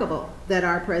unremarkable that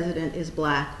our president is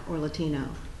Black or Latino,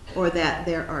 or that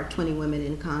there are 20 women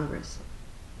in Congress,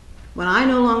 when I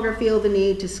no longer feel the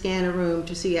need to scan a room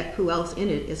to see who else in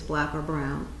it is Black or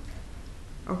brown,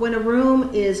 or when a room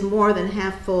is more than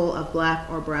half full of Black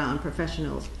or brown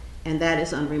professionals, and that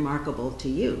is unremarkable to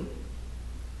you,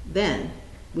 then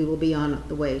we will be on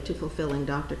the way to fulfilling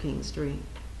Dr. King's dream.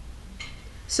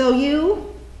 So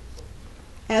you,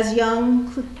 as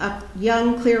a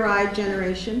young, clear-eyed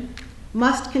generation,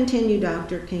 must continue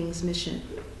Dr. King's mission.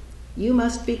 You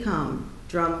must become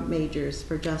drum majors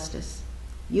for justice.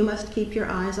 You must keep your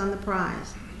eyes on the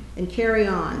prize and carry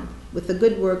on with the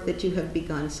good work that you have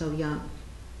begun so young,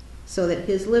 so that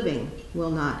his living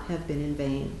will not have been in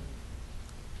vain.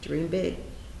 Dream big.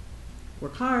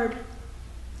 Work hard.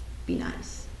 Be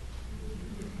nice.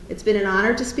 It's been an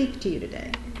honor to speak to you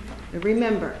today. And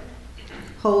remember,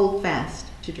 hold fast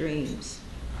to dreams.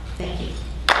 Thank you.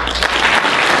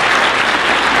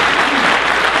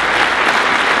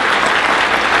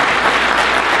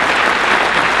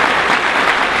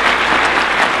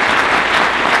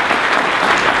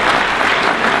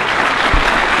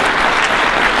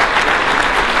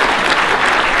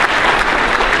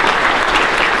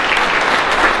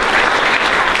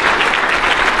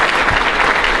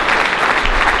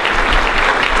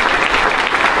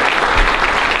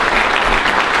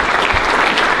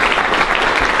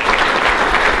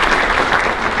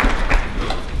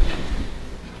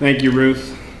 Thank you,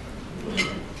 Ruth.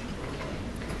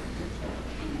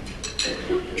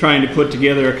 Trying to put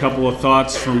together a couple of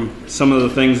thoughts from some of the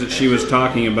things that she was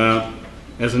talking about.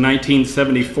 As a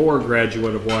 1974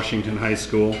 graduate of Washington High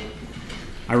School,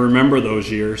 I remember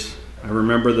those years. I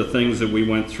remember the things that we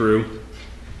went through.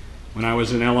 When I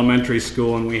was in elementary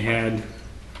school and we had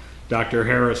Dr.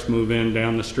 Harris move in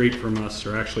down the street from us,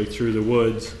 or actually through the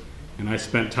woods, and I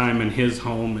spent time in his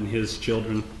home and his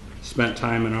children spent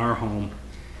time in our home.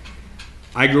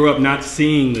 I grew up not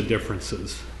seeing the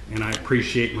differences and I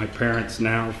appreciate my parents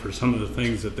now for some of the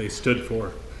things that they stood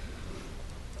for.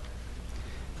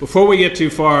 Before we get too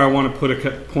far, I want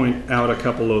to point out a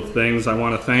couple of things. I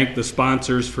want to thank the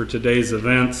sponsors for today's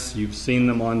events. You've seen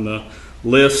them on the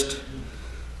list.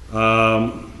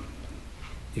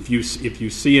 If you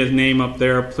see a name up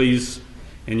there, please,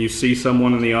 and you see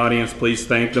someone in the audience, please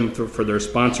thank them for their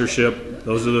sponsorship.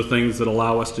 Those are the things that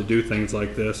allow us to do things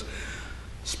like this.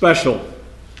 Special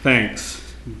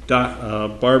thanks,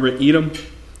 Barbara Elam,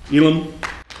 who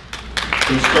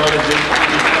started this.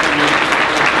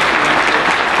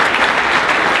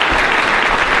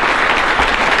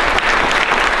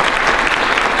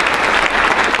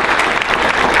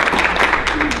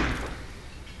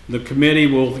 The committee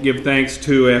will give thanks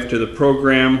to after the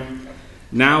program.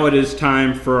 Now it is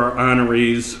time for our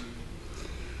honorees.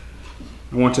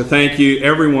 I want to thank you,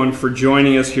 everyone, for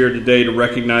joining us here today to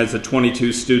recognize the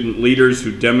 22 student leaders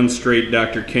who demonstrate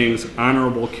Dr. King's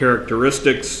honorable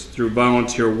characteristics through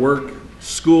volunteer work,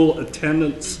 school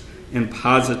attendance, and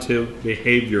positive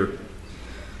behavior.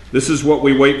 This is what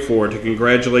we wait for, to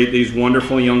congratulate these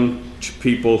wonderful young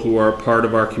people who are a part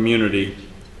of our community.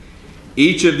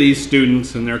 Each of these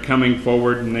students, and they're coming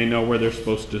forward and they know where they're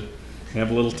supposed to have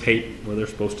a little tape where they're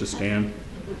supposed to stand.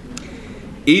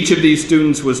 Each of these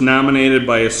students was nominated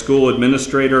by a school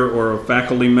administrator or a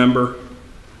faculty member.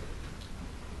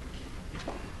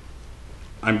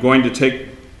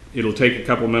 It'll take a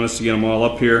couple minutes to get them all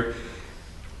up here.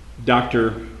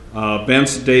 Dr.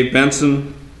 Dave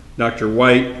Benson, Dr.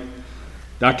 White.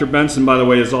 Dr. Benson, by the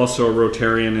way, is also a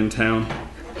Rotarian in town,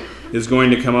 is going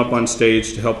to come up on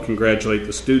stage to help congratulate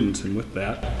the students. And with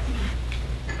that,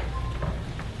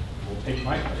 we'll take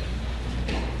my place.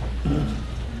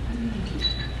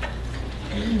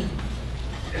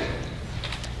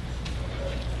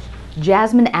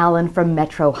 Jasmine Allen from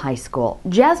Metro High School.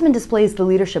 Jasmine displays the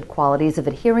leadership qualities of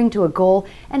adhering to a goal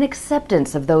and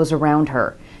acceptance of those around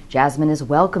her. Jasmine is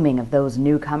welcoming of those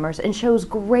newcomers and shows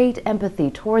great empathy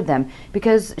toward them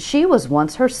because she was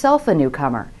once herself a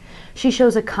newcomer. She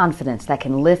shows a confidence that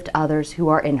can lift others who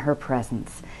are in her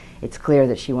presence. It's clear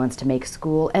that she wants to make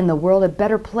school and the world a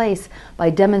better place by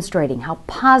demonstrating how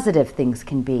positive things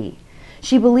can be.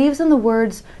 She believes in the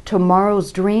words,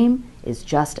 "Tomorrow's dream is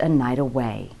just a night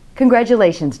away."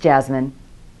 Congratulations, Jasmine.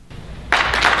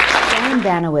 Brian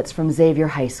Banowitz from Xavier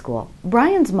High School.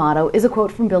 Brian's motto is a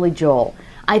quote from Billy Joel.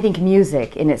 "I think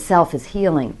music in itself is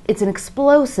healing. It's an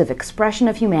explosive expression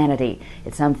of humanity.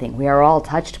 It's something we are all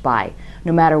touched by.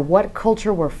 No matter what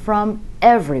culture we're from,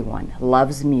 everyone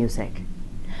loves music."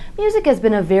 Music has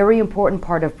been a very important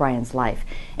part of Brian's life,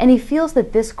 and he feels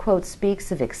that this quote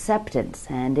speaks of acceptance,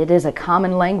 and it is a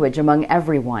common language among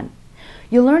everyone.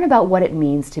 You'll learn about what it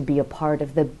means to be a part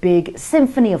of the big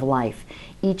symphony of life,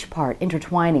 each part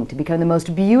intertwining to become the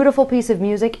most beautiful piece of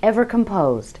music ever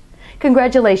composed.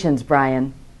 Congratulations,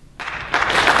 Brian.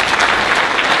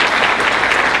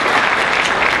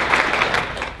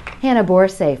 Hannah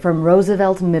Borsay from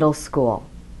Roosevelt Middle School.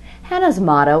 Hannah's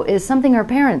motto is something her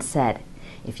parents said: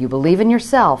 "If you believe in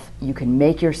yourself, you can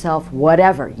make yourself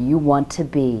whatever you want to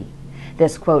be."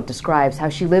 This quote describes how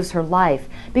she lives her life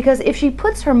because if she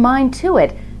puts her mind to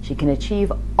it, she can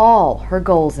achieve all her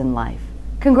goals in life.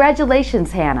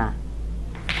 Congratulations, Hannah.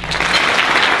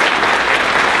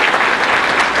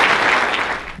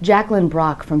 Jacqueline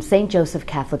Brock from St. Joseph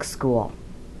Catholic School.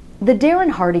 The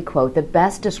Darren Hardy quote that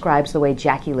best describes the way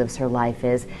Jackie lives her life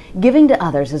is, "Giving to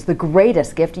others is the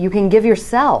greatest gift you can give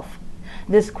yourself."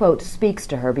 This quote speaks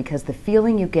to her because the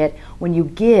feeling you get when you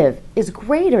give is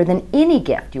greater than any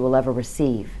gift you will ever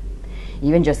receive.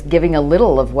 Even just giving a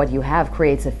little of what you have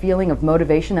creates a feeling of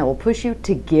motivation that will push you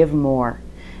to give more.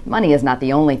 Money is not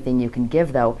the only thing you can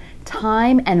give, though.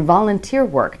 Time and volunteer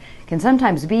work can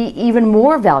sometimes be even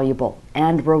more valuable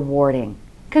and rewarding.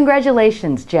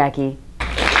 Congratulations, Jackie.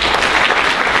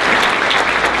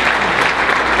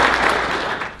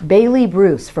 Bailey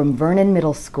Bruce from Vernon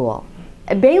Middle School.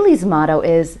 Bailey's motto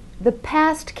is, "The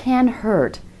past can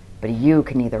hurt, but you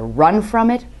can either run from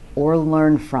it or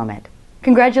learn from it."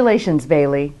 Congratulations,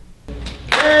 Bailey.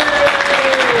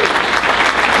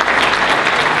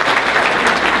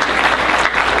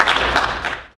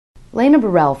 Lena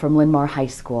Burrell from Lynmar High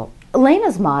School.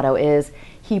 Lena's motto is,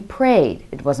 "He prayed,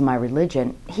 it wasn't my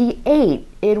religion. He ate,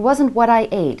 it wasn't what I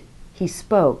ate. He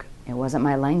spoke, it wasn't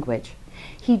my language.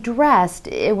 He dressed,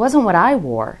 it wasn't what I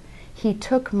wore. He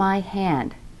took my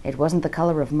hand, it wasn't the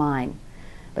color of mine.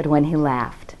 But when he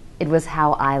laughed, it was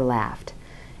how I laughed.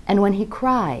 And when he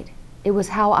cried, it was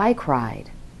how I cried."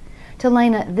 To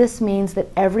Lena, this means that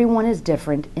everyone is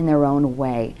different in their own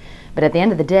way. But at the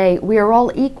end of the day, we are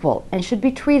all equal and should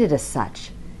be treated as such.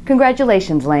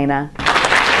 Congratulations, Lena.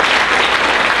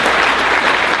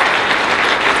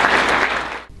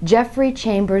 Jeffrey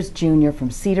Chambers Jr. from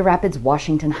Cedar Rapids,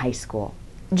 Washington High School.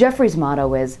 Jeffrey's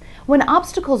motto is, when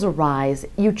obstacles arise,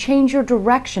 you change your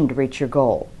direction to reach your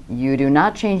goal. You do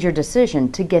not change your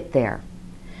decision to get there.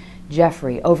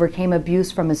 Jeffrey overcame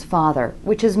abuse from his father,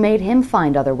 which has made him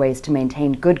find other ways to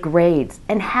maintain good grades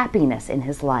and happiness in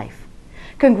his life.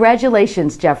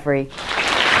 Congratulations, Jeffrey.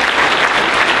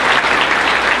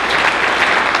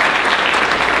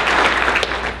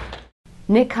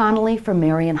 Nick Connolly from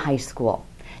Marion High School.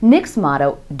 Nick's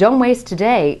motto, don't waste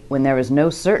today when there is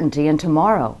no certainty in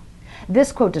tomorrow.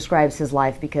 This quote describes his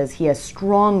life because he has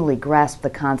strongly grasped the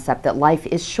concept that life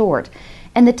is short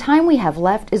and the time we have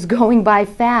left is going by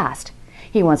fast.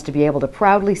 He wants to be able to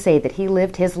proudly say that he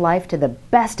lived his life to the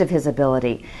best of his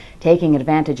ability, taking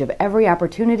advantage of every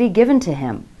opportunity given to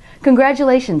him.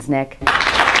 Congratulations, Nick.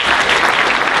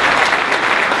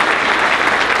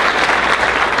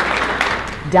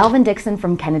 Dalvin Dixon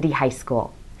from Kennedy High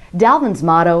School. Dalvin's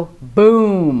motto,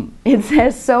 boom. It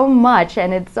says so much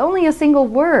and it's only a single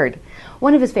word.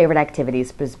 One of his favorite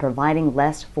activities is providing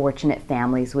less fortunate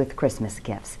families with Christmas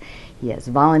gifts. He has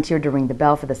volunteered to ring the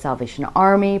bell for the Salvation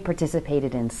Army,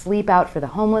 participated in Sleep Out for the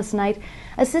Homeless Night,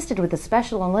 assisted with the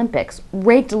Special Olympics,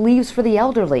 raked leaves for the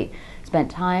elderly,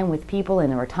 spent time with people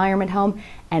in a retirement home,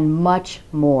 and much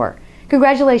more.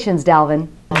 Congratulations, Dalvin.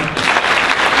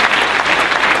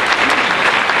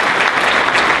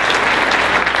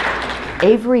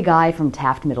 Avery Guy from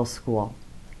Taft Middle School.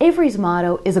 Avery's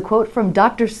motto is a quote from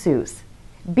Dr. Seuss.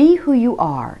 Be who you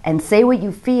are and say what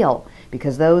you feel,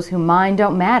 because those who mind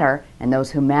don't matter, and those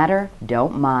who matter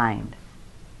don't mind.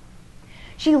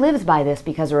 She lives by this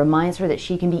because it reminds her that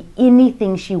she can be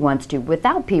anything she wants to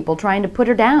without people trying to put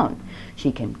her down.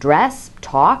 She can dress,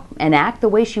 talk, and act the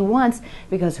way she wants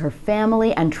because her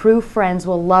family and true friends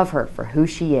will love her for who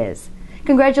she is.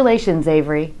 Congratulations,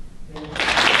 Avery.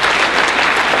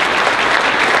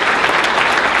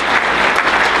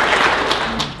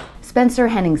 Spencer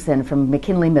Henningsen from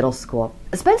McKinley Middle School.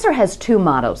 Spencer has two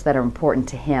mottos that are important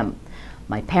to him.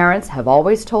 My parents have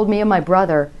always told me and my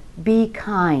brother, be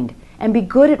kind and be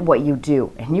good at what you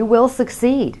do and you will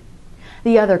succeed.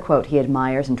 The other quote he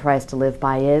admires and tries to live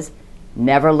by is,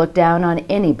 never look down on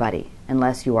anybody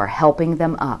unless you are helping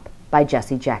them up, by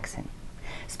Jesse Jackson.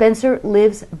 Spencer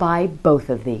lives by both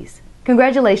of these.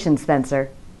 Congratulations, Spencer.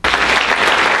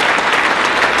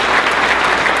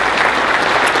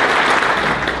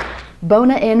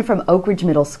 Bona In from Oak Ridge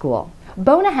Middle School.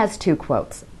 Bona has two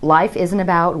quotes. Life isn't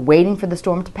about waiting for the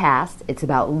storm to pass. It's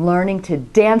about learning to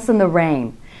dance in the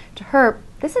rain. To her,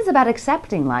 this is about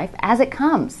accepting life as it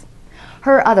comes.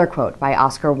 Her other quote by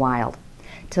Oscar Wilde.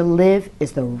 To live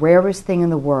is the rarest thing in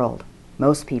the world.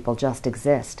 Most people just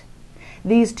exist.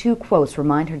 These two quotes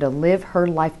remind her to live her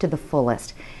life to the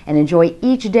fullest and enjoy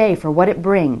each day for what it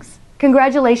brings.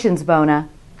 Congratulations, Bona.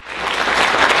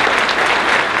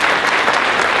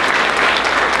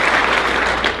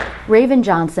 Raven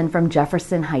Johnson from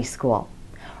Jefferson High School.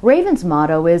 Raven's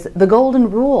motto is the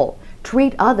golden rule.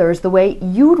 Treat others the way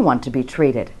you'd want to be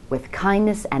treated, with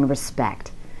kindness and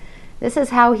respect. This is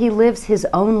how he lives his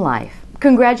own life.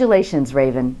 Congratulations,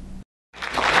 Raven.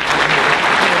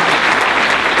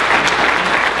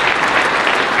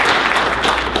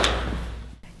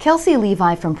 Kelsey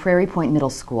Levi from Prairie Point Middle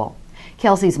School.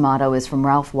 Kelsey's motto is from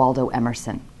Ralph Waldo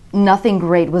Emerson. Nothing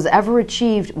great was ever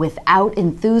achieved without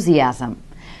enthusiasm.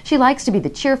 She likes to be the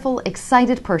cheerful,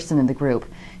 excited person in the group.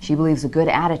 She believes a good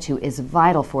attitude is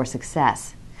vital for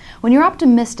success. When you're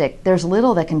optimistic, there's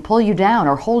little that can pull you down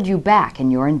or hold you back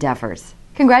in your endeavors.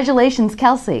 Congratulations,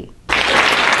 Kelsey.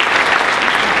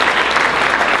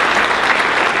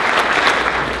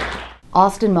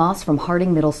 Austin Moss from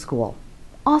Harding Middle School.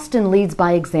 Austin leads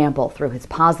by example through his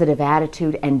positive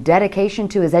attitude and dedication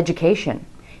to his education.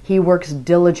 He works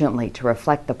diligently to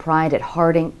reflect the pride at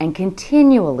Harding and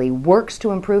continually works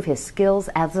to improve his skills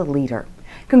as a leader.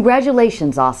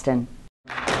 Congratulations, Austin.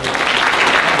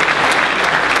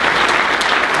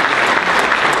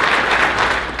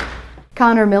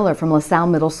 Connor Miller from LaSalle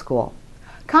Middle School.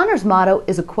 Connor's motto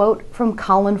is a quote from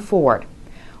Colin Ford.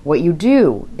 What you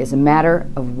do is a matter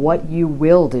of what you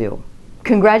will do.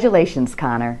 Congratulations,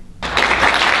 Connor.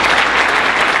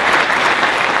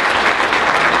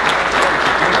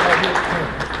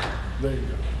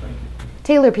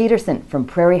 Taylor Peterson from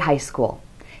Prairie High School.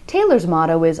 Taylor's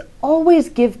motto is always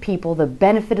give people the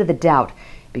benefit of the doubt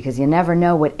because you never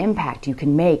know what impact you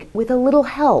can make with a little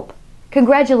help.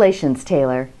 Congratulations,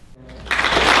 Taylor.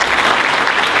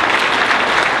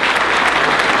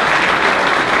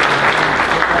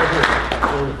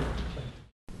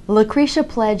 Lucretia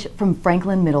Pledge from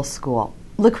Franklin Middle School.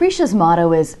 Lucretia's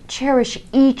motto is cherish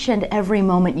each and every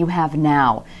moment you have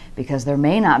now, because there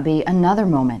may not be another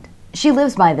moment. She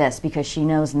lives by this because she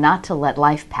knows not to let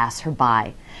life pass her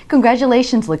by.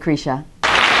 Congratulations, Lucretia.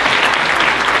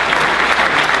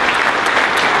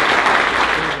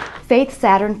 Faith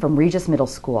Saturn from Regis Middle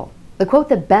School. The quote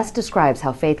that best describes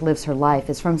how Faith lives her life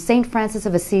is from St. Francis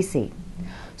of Assisi.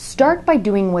 Start by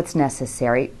doing what's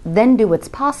necessary, then do what's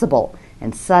possible,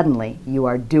 and suddenly you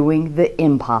are doing the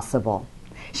impossible.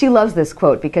 She loves this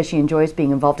quote because she enjoys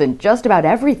being involved in just about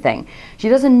everything. She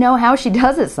doesn't know how she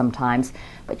does it sometimes,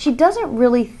 but she doesn't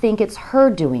really think it's her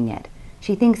doing it.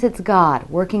 She thinks it's God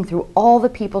working through all the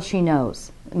people she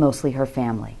knows, mostly her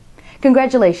family.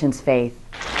 Congratulations, Faith.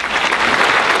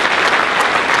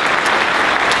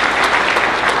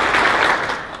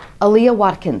 Aaliyah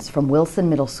Watkins from Wilson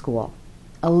Middle School.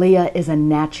 Aaliyah is a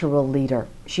natural leader.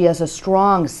 She has a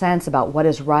strong sense about what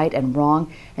is right and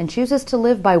wrong and chooses to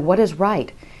live by what is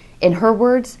right. In her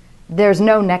words, there's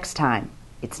no next time.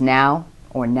 It's now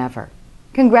or never.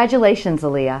 Congratulations,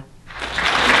 Aaliyah.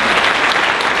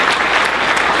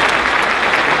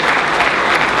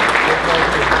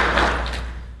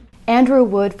 Andrew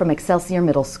Wood from Excelsior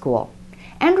Middle School.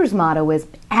 Andrew's motto is,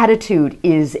 attitude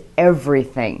is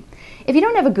everything. If you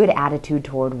don't have a good attitude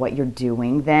toward what you're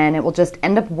doing, then it will just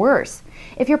end up worse.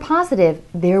 If you're positive,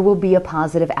 there will be a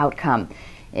positive outcome.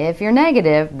 If you're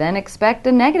negative, then expect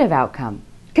a negative outcome.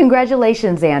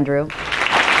 Congratulations, Andrew.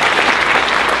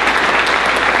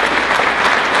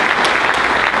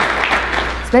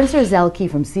 Spencer Zelke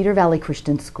from Cedar Valley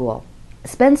Christian School.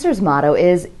 Spencer's motto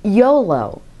is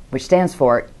YOLO, which stands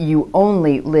for You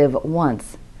Only Live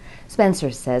Once.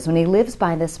 Spencer says when he lives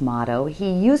by this motto,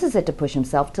 he uses it to push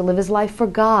himself to live his life for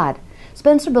God.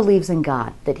 Spencer believes in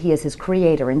God, that he is his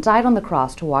creator and died on the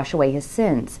cross to wash away his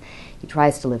sins. He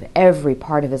tries to live every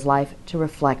part of his life to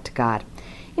reflect God.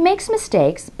 He makes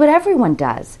mistakes, but everyone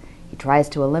does. He tries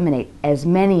to eliminate as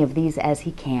many of these as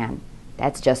he can.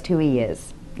 That's just who he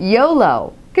is.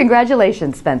 YOLO!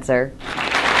 Congratulations, Spencer.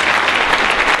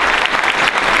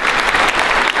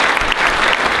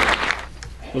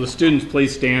 Will the students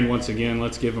please stand once again?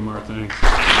 Let's give them our thanks.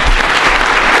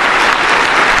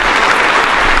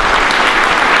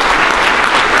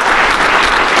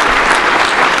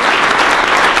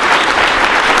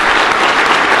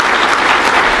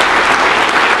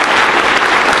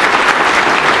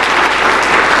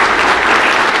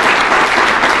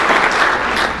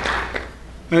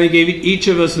 I think each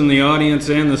of us in the audience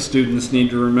and the students need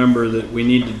to remember that we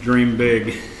need to dream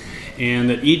big, and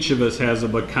that each of us has a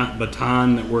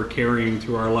baton that we're carrying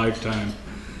through our lifetime.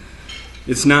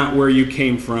 It's not where you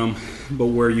came from, but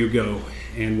where you go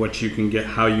and what you can get,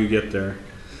 how you get there.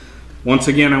 Once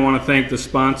again, I want to thank the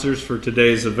sponsors for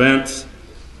today's events.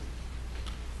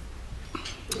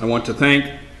 I want to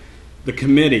thank the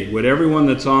committee. Would everyone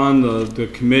that's on the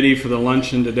committee for the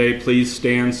luncheon today please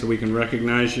stand so we can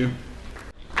recognize you?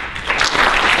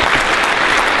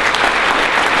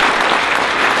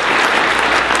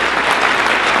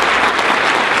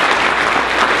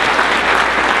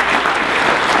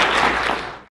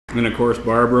 And of course,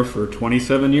 Barbara for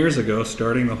 27 years ago,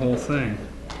 starting the whole thing.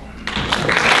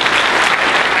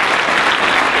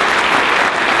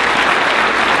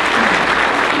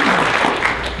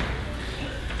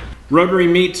 Rotary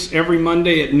meets every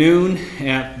Monday at noon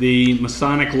at the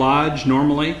Masonic Lodge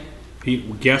normally.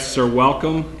 Guests are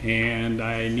welcome, and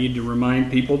I need to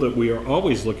remind people that we are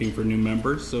always looking for new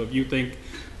members. So if you think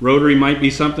Rotary might be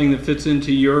something that fits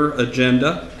into your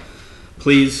agenda,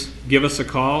 please give us a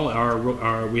call.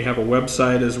 We have a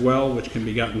website as well, which can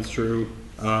be gotten through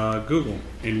Google.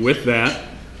 And with that,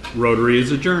 Rotary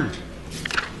is adjourned.